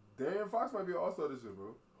 Darren Fox might be an all-star this year,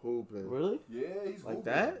 bro. Hooping. Really? Yeah, he's Like hooping.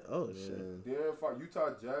 that? Oh Man. shit. Darren Fox, Utah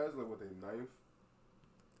Jazz, like what they 9th?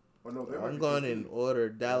 Or no, they might I'm be going in 15th. order.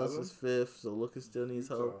 Dallas is 5th, so Lucas still needs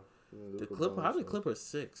Utah. help. Yeah, The Luka Clipper, how Doncic. the Clippers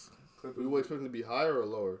 6? Clippers. We were expecting to be higher or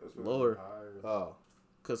lower? That's what Lower. higher. Oh.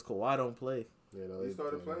 Cause Kawhi don't play. Yeah, no, He they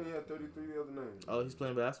started playing. He had 33 the other night. Oh, he's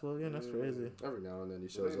playing basketball again. That's Yeah. crazy. Every now and then he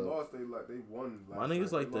But shows they up. lost. They won. My last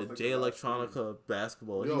nigga's night. like They the lost, Jay last three. Electronica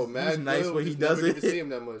basketball. Yo, he's Mad nice Gil, when we he just does never get to see it. him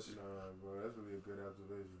that much. Nah, bro, that's really a good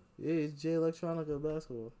observation. Yeah, it's Jay Electronica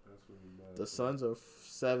basketball. That's really mad. The Suns are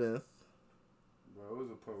 7th. Bro, it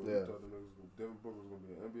was a point where Yeah. we thought the niggas, Devin Booker was gonna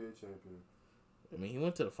be an NBA champion. I mean, he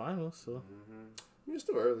went to the finals, so. Mm-hmm. It's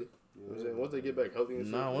still early. You know what I'm Yeah. saying? Once they get back healthy and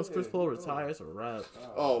shit. Nah, once Chris Yeah, Paul no. retires, it's a wrap.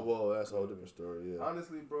 Oh, well, that's a whole different story, yeah.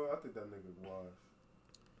 Honestly, bro, I think that nigga washed.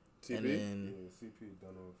 TB? And Yeah, then, CP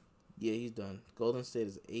done off. yeah, he's done. Golden State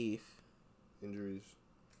is 8th. Injuries.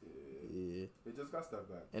 Yeah. Yeah. They just got stepped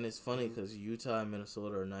back. And it's funny because Utah and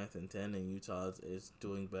Minnesota are 9th and 10, and Utah is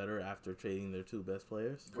doing better after trading their 2 best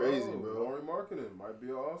players. Crazy, bro. Laurie Markkinen might be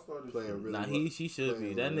an all-star this Playing year. really Nah, well. he should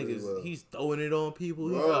be. Playing That really nigga's well. he's throwing it on people.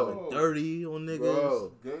 He's Bro. dropping 30 on niggas.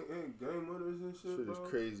 Bro. Game winners and shit, Shit bro. is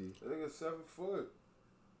crazy. That nigga's 7 foot.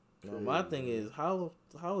 Now, my Crazy, thing man. is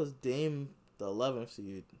how is Dame the 11th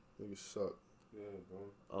seed? Niggas suck. Yeah, bro.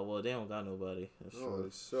 Oh well, they don't got nobody. That's No, true. they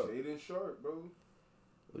suck. Shaden Sharp, bro.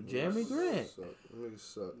 With Jeremy Niggas Grant. Suck. Niggas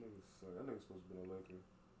suck. That nigga's supposed to be a Laker.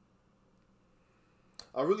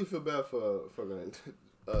 I really feel bad for fucking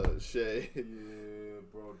Shea. Yeah,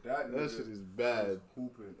 bro. That nigga That shit is bad. is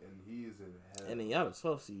hooping, and he is in hell. And then y'all the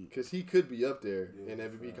 12th seed. Because he could be up there Yeah, in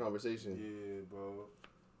MVP fact. conversation. Yeah, bro.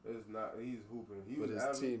 It's not. He's hooping. He But was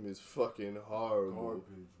his team is fucking horrible.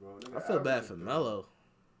 garbage, bro. Nigga I feel bad averaging for 30. Melo.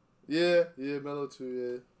 Yeah, Melo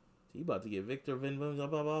too, He about to get Victor Van blah blah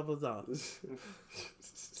blah blah blah. yeah.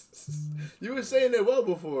 You were saying that well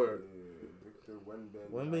before. Yeah, Victor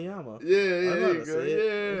Wembanyama. Wembanyama. Yeah, I there about you to go.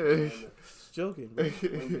 say Yeah. Just joking. Bro.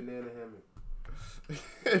 Banana hammock.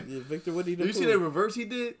 Yeah, Victor, what did he do? Did you see that reverse he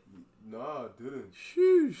did? Nah, didn't.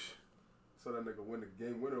 Sheesh. So that nigga win the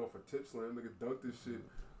game winner off a tip slam. Nigga dunked this shit.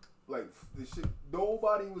 Like, this shit.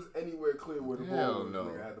 Nobody was anywhere clear where the Hell ball was. no.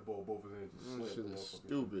 Nigga had the ball both his hands. Just That slammed shit the is motherfucker.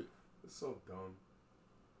 stupid. It's so dumb.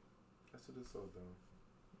 That shit is so dumb.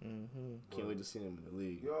 Mm-hmm. Can't wait to see him in the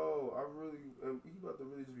league. Yo, I really, he about to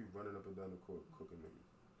really just be running up and down the court cooking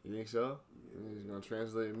niggas. You think so? Yeah. He's gonna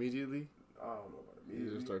translate immediately. I don't know about He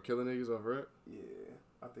immediately. just start killing niggas off rip. Yeah,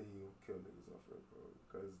 I think he gonna kill niggas off rip, bro.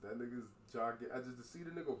 Cause that nigga's jogging. I just to see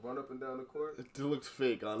the nigga run up and down the court. It looks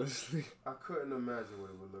fake, honestly. I couldn't imagine what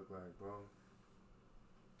it would look like, bro.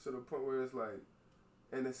 To the point where it's like,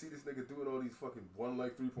 and to see this nigga doing all these fucking one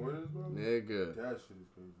leg 3-pointers, bro. Nigga. That shit is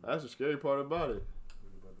crazy. That's the scary part about it.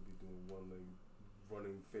 Nigga about to be doing one leg,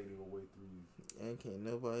 running, fading away threes. And can't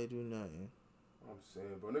nobody do nothing. I'm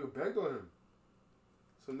saying, bro, nigga banged on him.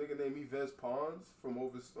 Some nigga named Yves Pons from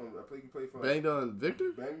over. I think he played for. Banged on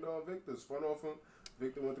Victor? Banged on Victor. Spun off him.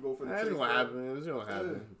 Victor went to go for the That's chase. gonna happen. It's gonna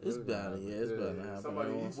happen. It's bound to, it's bound to happen.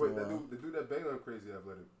 Somebody, once in a while. the dude that banged on him crazy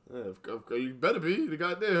athletic. Yeah, you better be the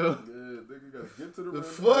goddamn. Yeah, nigga gotta get to the rim,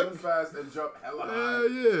 fuck? run fast, and jump hella high.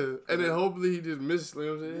 Yeah. And then hopefully he just missed. You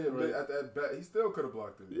know what I'm Yeah, saying? but at that bat, he still could have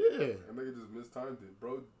blocked it. Yeah. And nigga just mistimed it,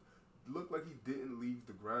 bro. Looked like he didn't leave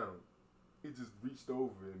the ground. He just reached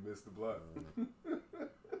over and missed the block.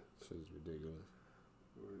 Shit is ridiculous.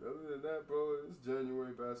 Other than that, bro, it's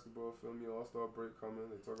January basketball. Feel me? All-Star break coming.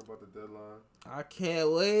 They talk about the deadline. I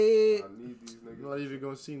can't wait. I need these niggas. You're not even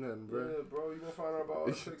gonna see nothing, bro. Yeah, bro, you gonna find out about all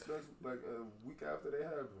the picks next, like a week after they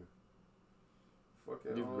happen.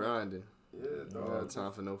 Fucking. You grinding. Yeah, You dog. don't have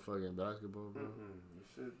time for no fucking basketball, bro.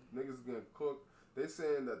 Shit, niggas getting cooked. They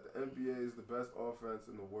saying that the NBA is the best offense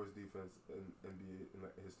and the worst defense in NBA in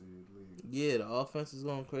like history of the league. Yeah, the offense is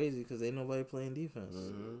going crazy because ain't nobody playing defense.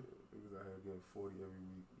 Niggas out here getting 40 every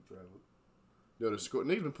week. We travel. Yo, the score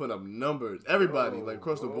niggas been putting up numbers. Everybody, like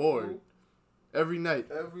across the board. Every night.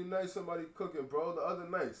 Every night somebody cooking, bro. The other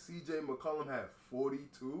night, CJ McCollum had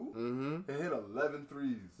 42 and hit 11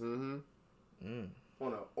 threes.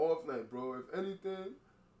 On an off night, bro. If anything,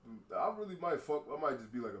 I really might fuck. I might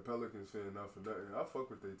just be like a Pelicans fan, not for nothing. I fuck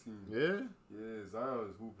with their team. Yeah? Yeah, Zion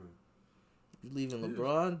is hooping. You leaving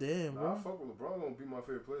LeBron? Damn, Nah, I bro. fuck with LeBron. Gonna be my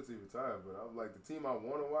favorite player till he retire. But I'm like the team I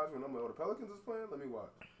want to watch when I'm like, oh, the Pelicans is playing. Let me watch.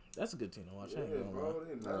 That's a good team to watch. I Yeah, ain't gonna lie. bro.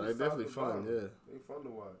 They Nah, they definitely fun, yeah. They fun to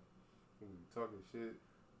watch. They be talking shit.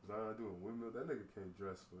 Zion doing windmill. That nigga can't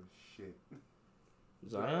dress for shit.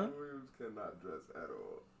 Zion? Williams cannot dress at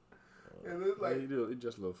all. And it's like, He do. He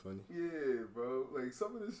just a little funny. yeah, bro. Like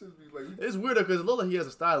some of this shit be like, It's weird though, because Lola, he has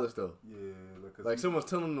a stylist though. yeah, Like someone's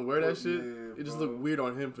telling him to wear that shit. Yeah, It just bro. look weird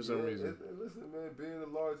on him for some reason. Listen, man, being a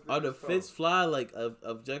large. Are the nigga is fits tough. fly like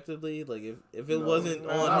objectively? Like if it No, wasn't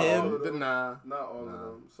not on all him, of them. Nah. Not all Nah. of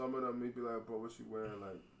them. Some of them may be like, bro, what you wearing?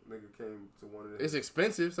 Like, nigga came to one of them. It's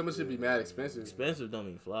expensive. Some of it should be mad expensive. expensive don't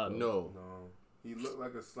mean fly. Though. No. No. He looked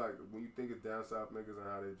like a like when you think of down south niggas and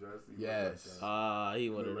how they dress. He Yes. looked like that. He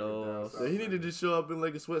one of Look like a down those. south So he needed to show up in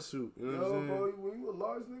like a sweatsuit. You know what Yo, I'm saying? bro, when you a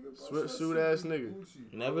large nigga, bro, Sweatsuit sweatsuit ass be nigga. Gucci,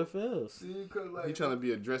 bro. Never fails. See, cause like He trying to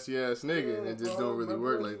be a dressy ass nigga and it just bro, don't really remember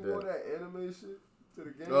work when like he wore that. that anime shit to the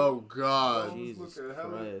game. Oh Bro, God. he was Jesus looking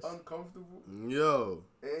hella Christ. uncomfortable, Yo.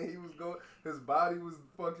 and he was going. His body was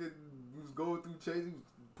fucking. He was going through change. He was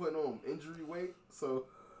putting on injury weight. So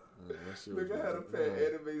That shit was nigga had a pair of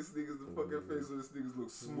bad. anime sneakers. The fucking face of the sneakers look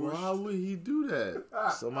smooshed. Why would he do that?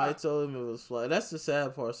 Somebody told him it was fly. That's the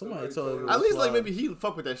sad part. Somebody told him it was At least fly. like maybe he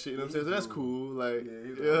fuck with that shit. You know what I'm saying? So that's do. cool. Like Yeah,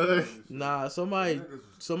 he's yeah. like, Nah, somebody Niggas was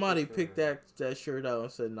somebody cooking. picked that shirt out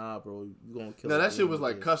and said, "Nah, bro, you gonna kill." No, us that at shit the was end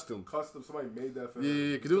like of the custom. Custom. Somebody made that for Yeah,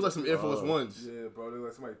 him. because it was like some Air Force Oh. Ones. Yeah, bro. They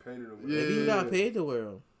like somebody painted them. Yeah. day. Maybe he got paid to wear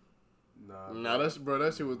them. Nah, Nah, that's bro.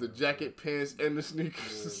 That shit was the jacket, pants, and the Yeah,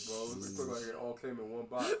 sneakers. bro. It looked like it all came in one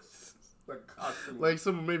box. Like costume. Like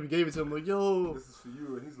someone maybe gave it to him. Like yo, this is for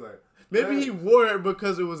you, and he's like, maybe "Man." he wore it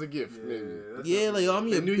because it was a gift. Yeah, Maybe. that's Yeah, what like it I'm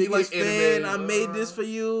is. your They knew you biggest like fan. anime. I made this for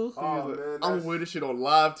you. Oh, He was like, man, I'm gonna that's- wear this shit on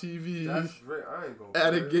live TV That's great. I ain't gonna.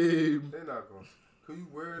 at a wear it. game. They not gonna. Could you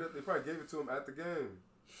wear it? They probably gave it to him at the game.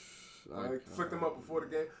 I Like flicked him up before the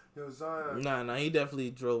game. Yo, Zion. Nah, he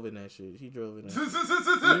definitely drove in that shit. He drove in that.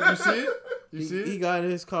 You see it? You see He it? got in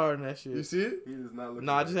his car in that shit. You see it? He does not look.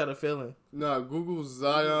 Nah, I just had a feeling. Nah, Google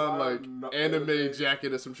Zion like Zion, anime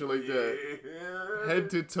jacket or some shit like that. Yeah. Head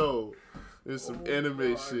to toe. There's some anime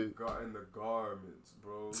my shit. God, and the garments,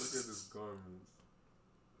 bro. Look at this garments.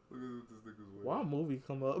 Look at what this nigga's wearing. Why movie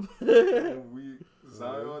come up?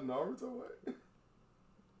 Zion Naruto what?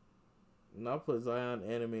 And I put Zion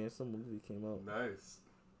anime and some movie came up. Nice.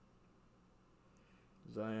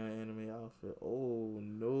 Zion anime outfit. Oh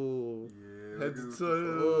no. Yeah. Head look to at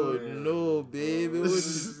toe. this Oh man. no, baby. What What did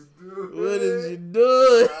is you do? what is you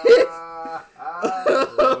doing?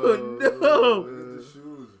 Oh no. Look at the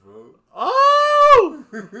shoes, bro. Oh!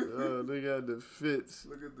 Oh, they got the fits.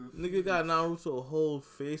 Look at the Nigga got Naruto whole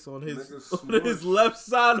face on his Nigga on his smushed. left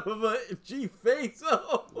side of a G face.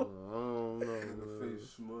 Oh. I don't know. And the man. face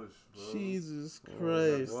smush, bro. Jesus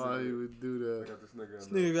Christ. Why he would do I that? got this nigga. This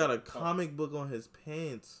nigga got a comic book on his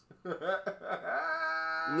pants.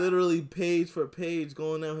 Literally page for page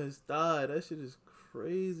going down his thigh. That shit is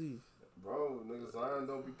crazy. Bro, nigga Zion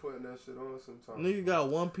don't be putting that shit on sometimes. Nigga got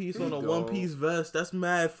One Piece He on a don't. One Piece vest. That's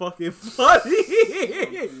mad fucking funny.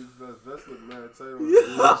 That's what man tell Yo.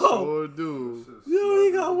 you. Sure do. Yo,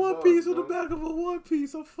 he got One Piece on the back of a One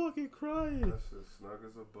Piece. I'm fucking crying. That shit snug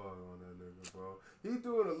as a bug on that nigga, bro. He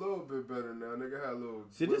doing a little bit better now. Nigga had a little.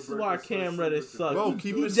 See, this is why Cam Reddish sucks. Bro, He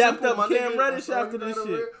keep he it jacked simple, up my Cam nigga. Reddish That's all after you this gotta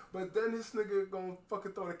shit. wear. But then this nigga gonna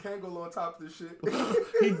fucking throw the Kangol on top of this shit.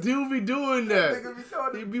 He do be doing that. Nigga be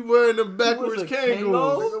throwing He it. be wearing them backwards a Kangol.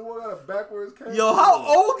 Kangol? Nigga wore got a backwards Kangol. Yo, how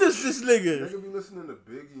old is this nigga? Nigga be listening to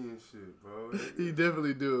Biggie and shit, bro. He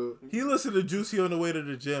definitely do. He listened to Juicy on the way to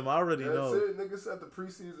the gym. I already That's know. it. Nigga said the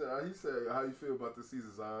preseason. He said, "How you feel about the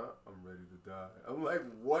season, Zion?" I'm ready to die. I'm like,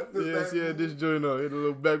 what does Yes, that yeah, mean? this joint on. Hit a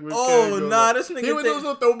little backwards Oh, Kangol. nah, this nigga He would do a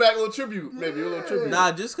little throwback, little tribute. Maybe a little Yeah. tribute.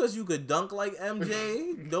 Nah, just because you could dunk like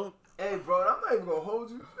MJ, don't. Hey, bro, I'm not even gonna hold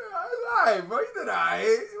you. It's alright, bro. You did alright.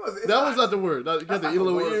 That was not the word. You got the not the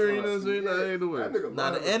little worst ear, one you know what I'm I've saying? seen. That ain't the That word. nigga Nah,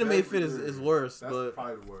 lied the with anime every fit ear. is worse, That's but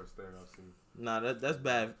probably the worst thing I've seen. nah, that's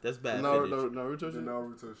bad. That's bad. No, footage. Naruto The shit?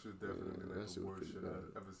 Naruto shit definitely Yeah, like that the shit was worst pretty shit bad.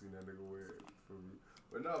 I've ever seen that nigga wear for me.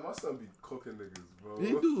 But nah, my son be cooking niggas, bro.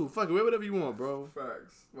 He do. Fuck it. Wear whatever you want, bro.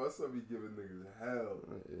 Facts. My son be giving niggas hell.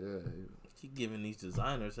 Yeah. He giving these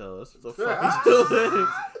designers hell. That's what the fuck he's doing.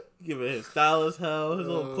 He giving his stylist hell. His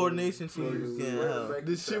little coordination team is getting hell.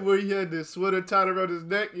 This shit where he had the sweater tied around his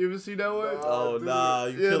neck. You ever see that one? Oh, dude. nah.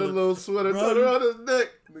 You Yeah, the killing. little sweater Bro, tied you- around his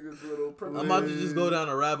neck. Niggas do a little prep. I'm about to just go down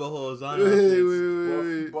a rabbit hole of Zion.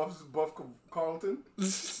 Wait. Buff Carlton.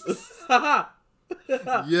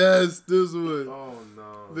 Yes, this one. Oh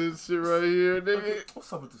no. This shit right here, nigga.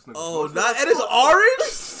 What's up with this nigga? Oh, bro? not and it's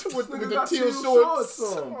orange. With Nigga the got teal teal shorts.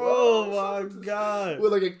 on, bro. Oh What's up my with this god.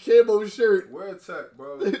 With like a camo shirt. shit? Wear a tech,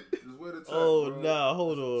 bro. Just wear the tech. Oh bro. nah,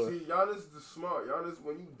 hold on. See, Giannis the smart. Giannis,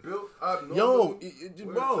 when you built up, Yo, wear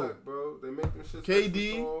bro. tech, bro. They make them shit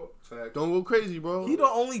KD, tall, tech. Don't go crazy, bro. He the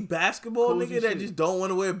only basketball Cozy nigga that shit. just don't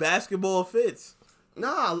want to wear basketball fits.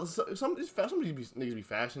 Nah, some niggas be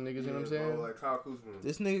fashion niggas, you know what I'm saying? Bro, like Kyle Kuzma.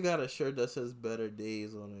 This nigga got a shirt that says "Better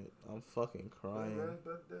Days" on it. I'm fucking Man, crying.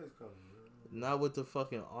 that day's coming, man. Not with the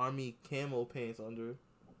fucking army camo pants under.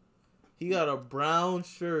 He got a brown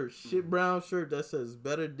shirt, shit brown shirt that says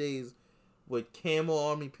 "Better Days" with camo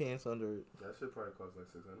army pants under it. That shit probably cost like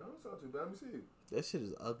 $600. No, it's not too bad. Let me see. That shit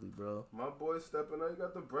is ugly, bro. My boy stepping out. He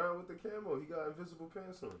got the brown with the camo. He got invisible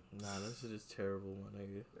pants on. Nah, that shit is terrible, my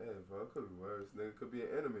nigga. Yeah, bro, it could be worse. Nigga, it could be an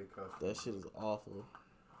anime costume. That shit is awful.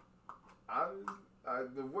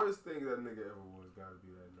 The worst thing that nigga ever was gotta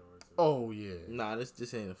be that Naruto. Oh yeah. Nah,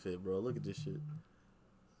 this ain't a fit, bro. Look at this shit.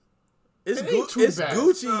 It's It ain't too it's bad.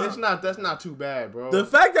 Gucci. It's not. That's not too bad, bro. The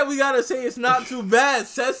fact that we gotta say it's not too bad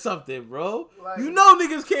says something, bro. Like- You know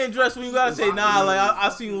niggas can't dress when you gotta say nah. Like I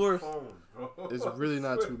seen worse. Phone, bro. It's really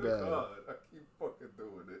not I too swear to bad. God, I keep fucking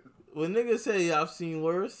doing it. When niggas say I've seen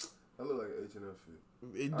worse, I look like an H&M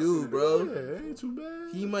fit. it I do, seen it bro. Yeah, it ain't too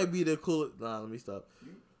bad. He might be the coolest. Nah, let me stop.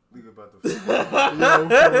 You nigga about to Yo,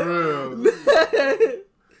 for real.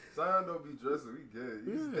 Zion don't be dressing. We good.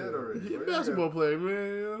 He's dead already. He a bro. basketball player,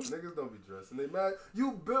 man. Niggas don't be dressing. They mad.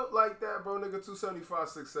 You built like that, bro. Nigga 275,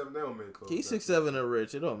 6'7". They don't make clothes. He's like 6'7" and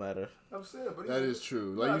rich. It don't matter. that. I'm saying, but That is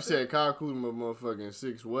true. Like Nah, I you said, Kyle Kuzma, motherfucking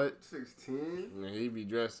 6 what? 16. Man, he be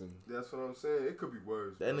dressing. That's what I'm saying. It could be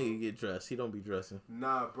worse. That bro. nigga get dressed. He don't be dressing.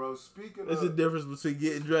 Nah, bro. Speaking There's of, a difference between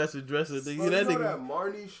getting dressed and dressing. bro, Nigga, you that know nigga. that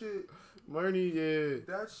Marnie shit. Marnie, yeah.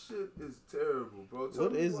 That shit is terrible, bro. Tell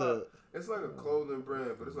What me is why. that? It's like a clothing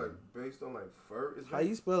brand, but it's like based on like fur. It's How very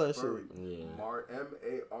you spell that furry. shit? Yeah.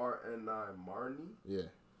 MARNI, Marnie, Yeah.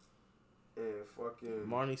 and fucking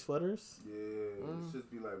Marnie sweaters? Yeah, it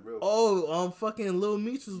should be like real. Oh, fucking Lil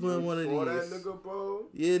Meech was you wearing one of saw these. that nigga, bro.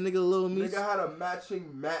 Yeah, nigga, Lil Meech. Nigga had a matching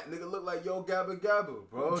mat. Nigga looked like Yo Gabba Gabba,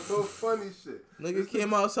 bro. So funny shit. Nigga This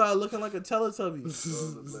came outside looking like a Teletubby.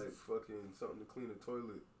 Bro looked like fucking something to clean the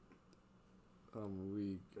toilet. I'm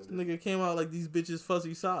weak. This nigga came out like these bitches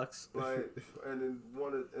fuzzy socks. Like, and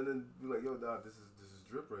then be like, yo, dog, this is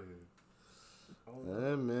drip right here. Oh,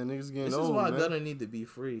 Yeah, man, niggas getting This old, is why man. Gunna need to be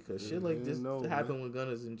free, cause shit like this no, happen when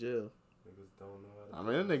Gunna's in jail. niggas don't know how I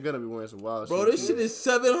to. mean, they gonna be wearing some wild Bro, shit. this shit is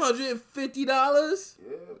 $750.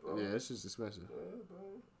 Yeah, bro. Yeah, it's just expensive. Yeah, bro.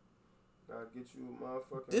 Gotta get you a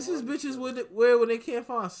motherfucking. This is Marnie bitches shirt. wear when they can't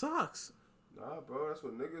find socks. Nah, bro, that's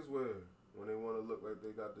what niggas wear when they want to look like they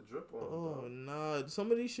got the drip on. Oh bro. nah,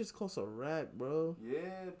 some of these shits cost a rack, bro. Yeah,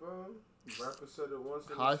 bro. Rapper said it once.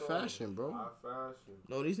 In High the song. fashion, bro. High fashion.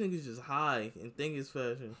 No, these niggas just high and think it's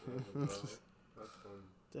fashion. Yeah, bro. That's funny.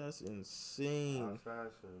 That's insane. High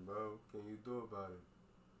fashion, bro. Can you do about it?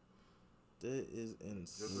 That is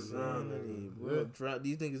drowning. insanity, bro.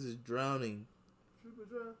 These niggas is drowning. Super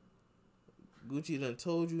drown. Gucci done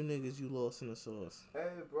told you niggas you lost in the sauce. Hey,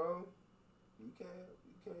 bro. You can't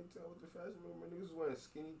tell what the fashion movement niggas wearing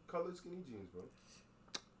colored skinny jeans, bro.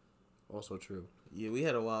 Also true. Yeah, we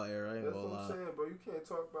had a wild era. I ain't That's gonna what I'm lie. saying, bro. You can't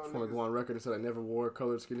talk about. I just want to go on record and say I never wore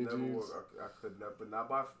colored skinny Never jeans. wore, I could not, but not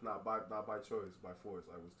by choice, by force.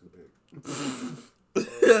 I was too big.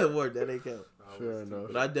 Word, that ain't count. Fair enough.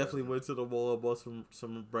 But I definitely went to the mall and bought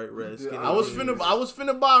some bright red skinny I was jeans.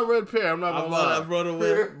 finna buy a red pair. I'm not gonna lie. I brought a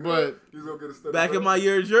red. But You gonna get a studded Back in belt? my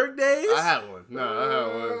year jerk days. I had one. No, I had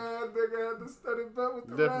one. Nigga had the studded belt with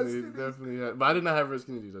the Definitely had. But I did not have red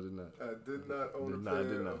skinny jeans. I did not. I did not own Did a not, pair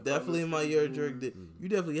did not. of Definitely in my colored year skinny jerk jeans. did. You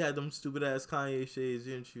definitely had them stupid ass Kanye shades,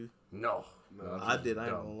 didn't you? No. No, No, I did. I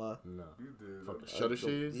ain't dumb. gonna lie. No. You did. Fucking I shutter don't-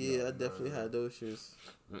 shades. Yeah, I definitely had those shits.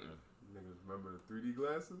 Niggas remember the 3D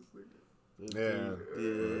glasses? Nigga? Yeah.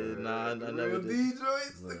 Yeah, nah, I The never real did.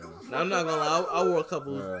 D-joints? Yeah. Nigga was Now, I'm not gonna lie. I wore a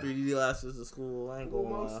couple Yeah. 3D glasses to school. I ain't Who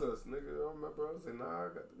gonna amongst lie. us, nigga? I remember I was like, nah, I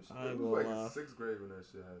got them shit. I ain't It gonna was like lie. in 6th grade when that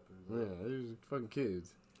shit happened. Bro. Yeah, they was fucking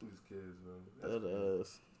kids. These kids, bro. That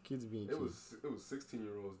Kids being It kids. was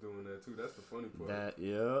 16-year-olds doing that too. That's the funny part. That,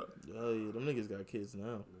 yeah. Oh yeah, them niggas got kids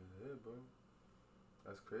now. Yeah, bro.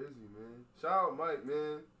 That's crazy, man. Shout out Mike,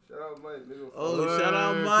 man. Shout out Mike, nigga. Oh, shout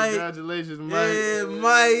out Mike. Congratulations, Mike. Yeah,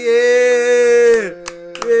 Mike.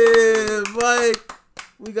 Yeah, Mike.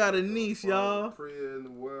 We got a niece, y'all. Priya in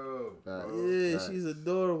the world. Facts. Bro. Yeah, Facts. she's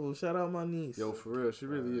adorable. Shout out my niece. Yo, for real, she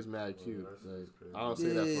really is mad Bro, cute. that shit Like, is crazy. I don't say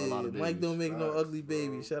that for a lot of babies. Mike don't make no Facts, ugly bro.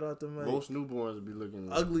 baby. Shout out to Mike. Most newborns would be looking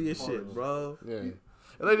Ugly as Horrible. shit, bro. Yeah. And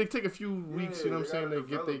like they take a few weeks, Yeah, you know what I'm they saying? They gotta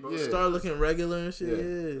get they develop, bro. yeah. Start looking regular and shit. Yeah.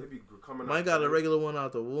 Yeah. They be coming Mike out got a fully- regular one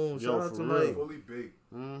out the womb. Yo, Shout out for to real. Mike. fully baked.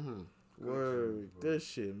 Mm-hmm. Word. genes, bro. Good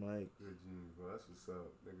shit, Mike. Good genes, bro. That's what's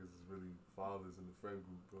up. Niggas is really fathers in the friend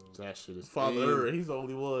group, bro. That shit is Father, he's the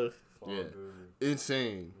only one. Father.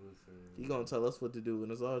 insane. He gonna tell us what to do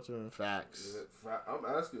when it's our turn. Facts. I'm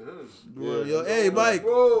asking him. Well, Yeah. yo, hey, Mike.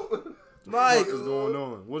 Whoa. Mike. What is going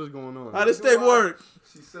on? What is going on? How this thing work?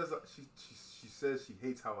 She says she says she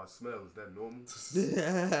hates how I smell. Is that normal?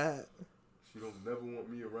 Word. She don't never want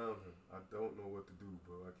me around her. I don't know what to do,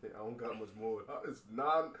 bro. I don't got much more.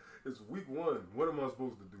 It's week 1. What am I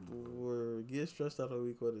supposed to do, bro? Get stressed out on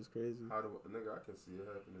week 1 is crazy. How do nigga? I can see it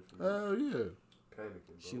happening for me. Hell yeah. Panicking,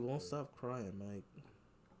 bro. She won't stop crying, Mike.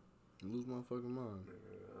 Lose my fucking mind.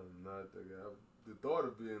 Nigga, I'm not nigga. The thought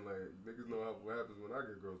of being like niggas know what happens when I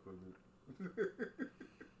get girls pregnant.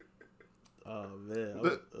 Oh man. We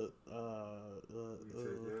taking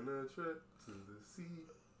a trip to the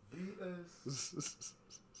CVS.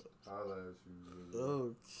 Holla at you, nigga.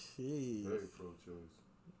 Okay. Very pro-choice.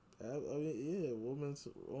 I mean, yeah, woman's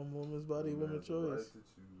body, woman's Man, the right choice. to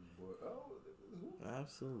choose, boy. Oh,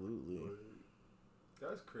 Absolutely. boy.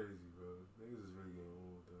 That's crazy, bro. Niggas is really getting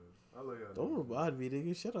old, dog. I love y'all. Don't niggas, remind me,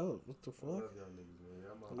 nigga. Shut up. What the I fuck? love y'all niggas, man.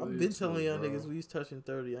 Y'all my love I've you been too, telling y'all bro. niggas we was touching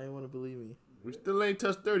 30. I ain't want to believe me. We still ain't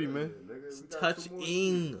touched 30, man. Yeah, nigga, we got 2 more Touching.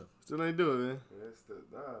 years. Still ain't do it, man. Yeah, it's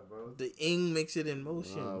nah, bro. The ing makes it in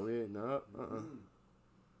motion. Nah, we ain't. Nah, Love y'all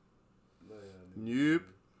niggas, Nope.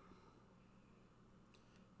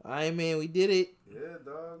 Alright, man, we did it. Yeah,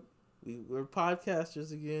 dog. We're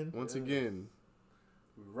podcasters again. Once Yeah. again,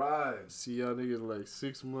 We ride. see y'all niggas in like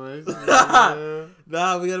 6 months.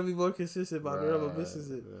 Nah, we gotta be more consistent. My grandma misses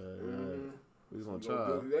it. Mhm. We just gonna We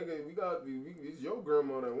try. it's your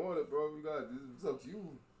grandma that want it, bro. It's up to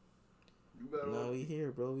you. You better. Nah, we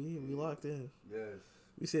here, bro. We locked in. Yes.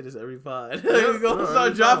 We say this every pod. Yeah, we gonna no,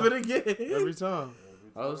 start every dropping time. again. Every time.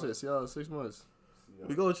 Every I was time. say, see y'all in 6 months. See y'all.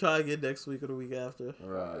 We gonna try again next week or the week after.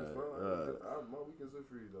 Alright. My weekends are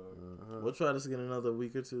free, dog. We'll try this again another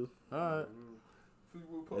week or two. Alright. Mhm. Free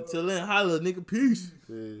will pod. Until then, holla, nigga. Peace.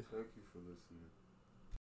 See. Thank you.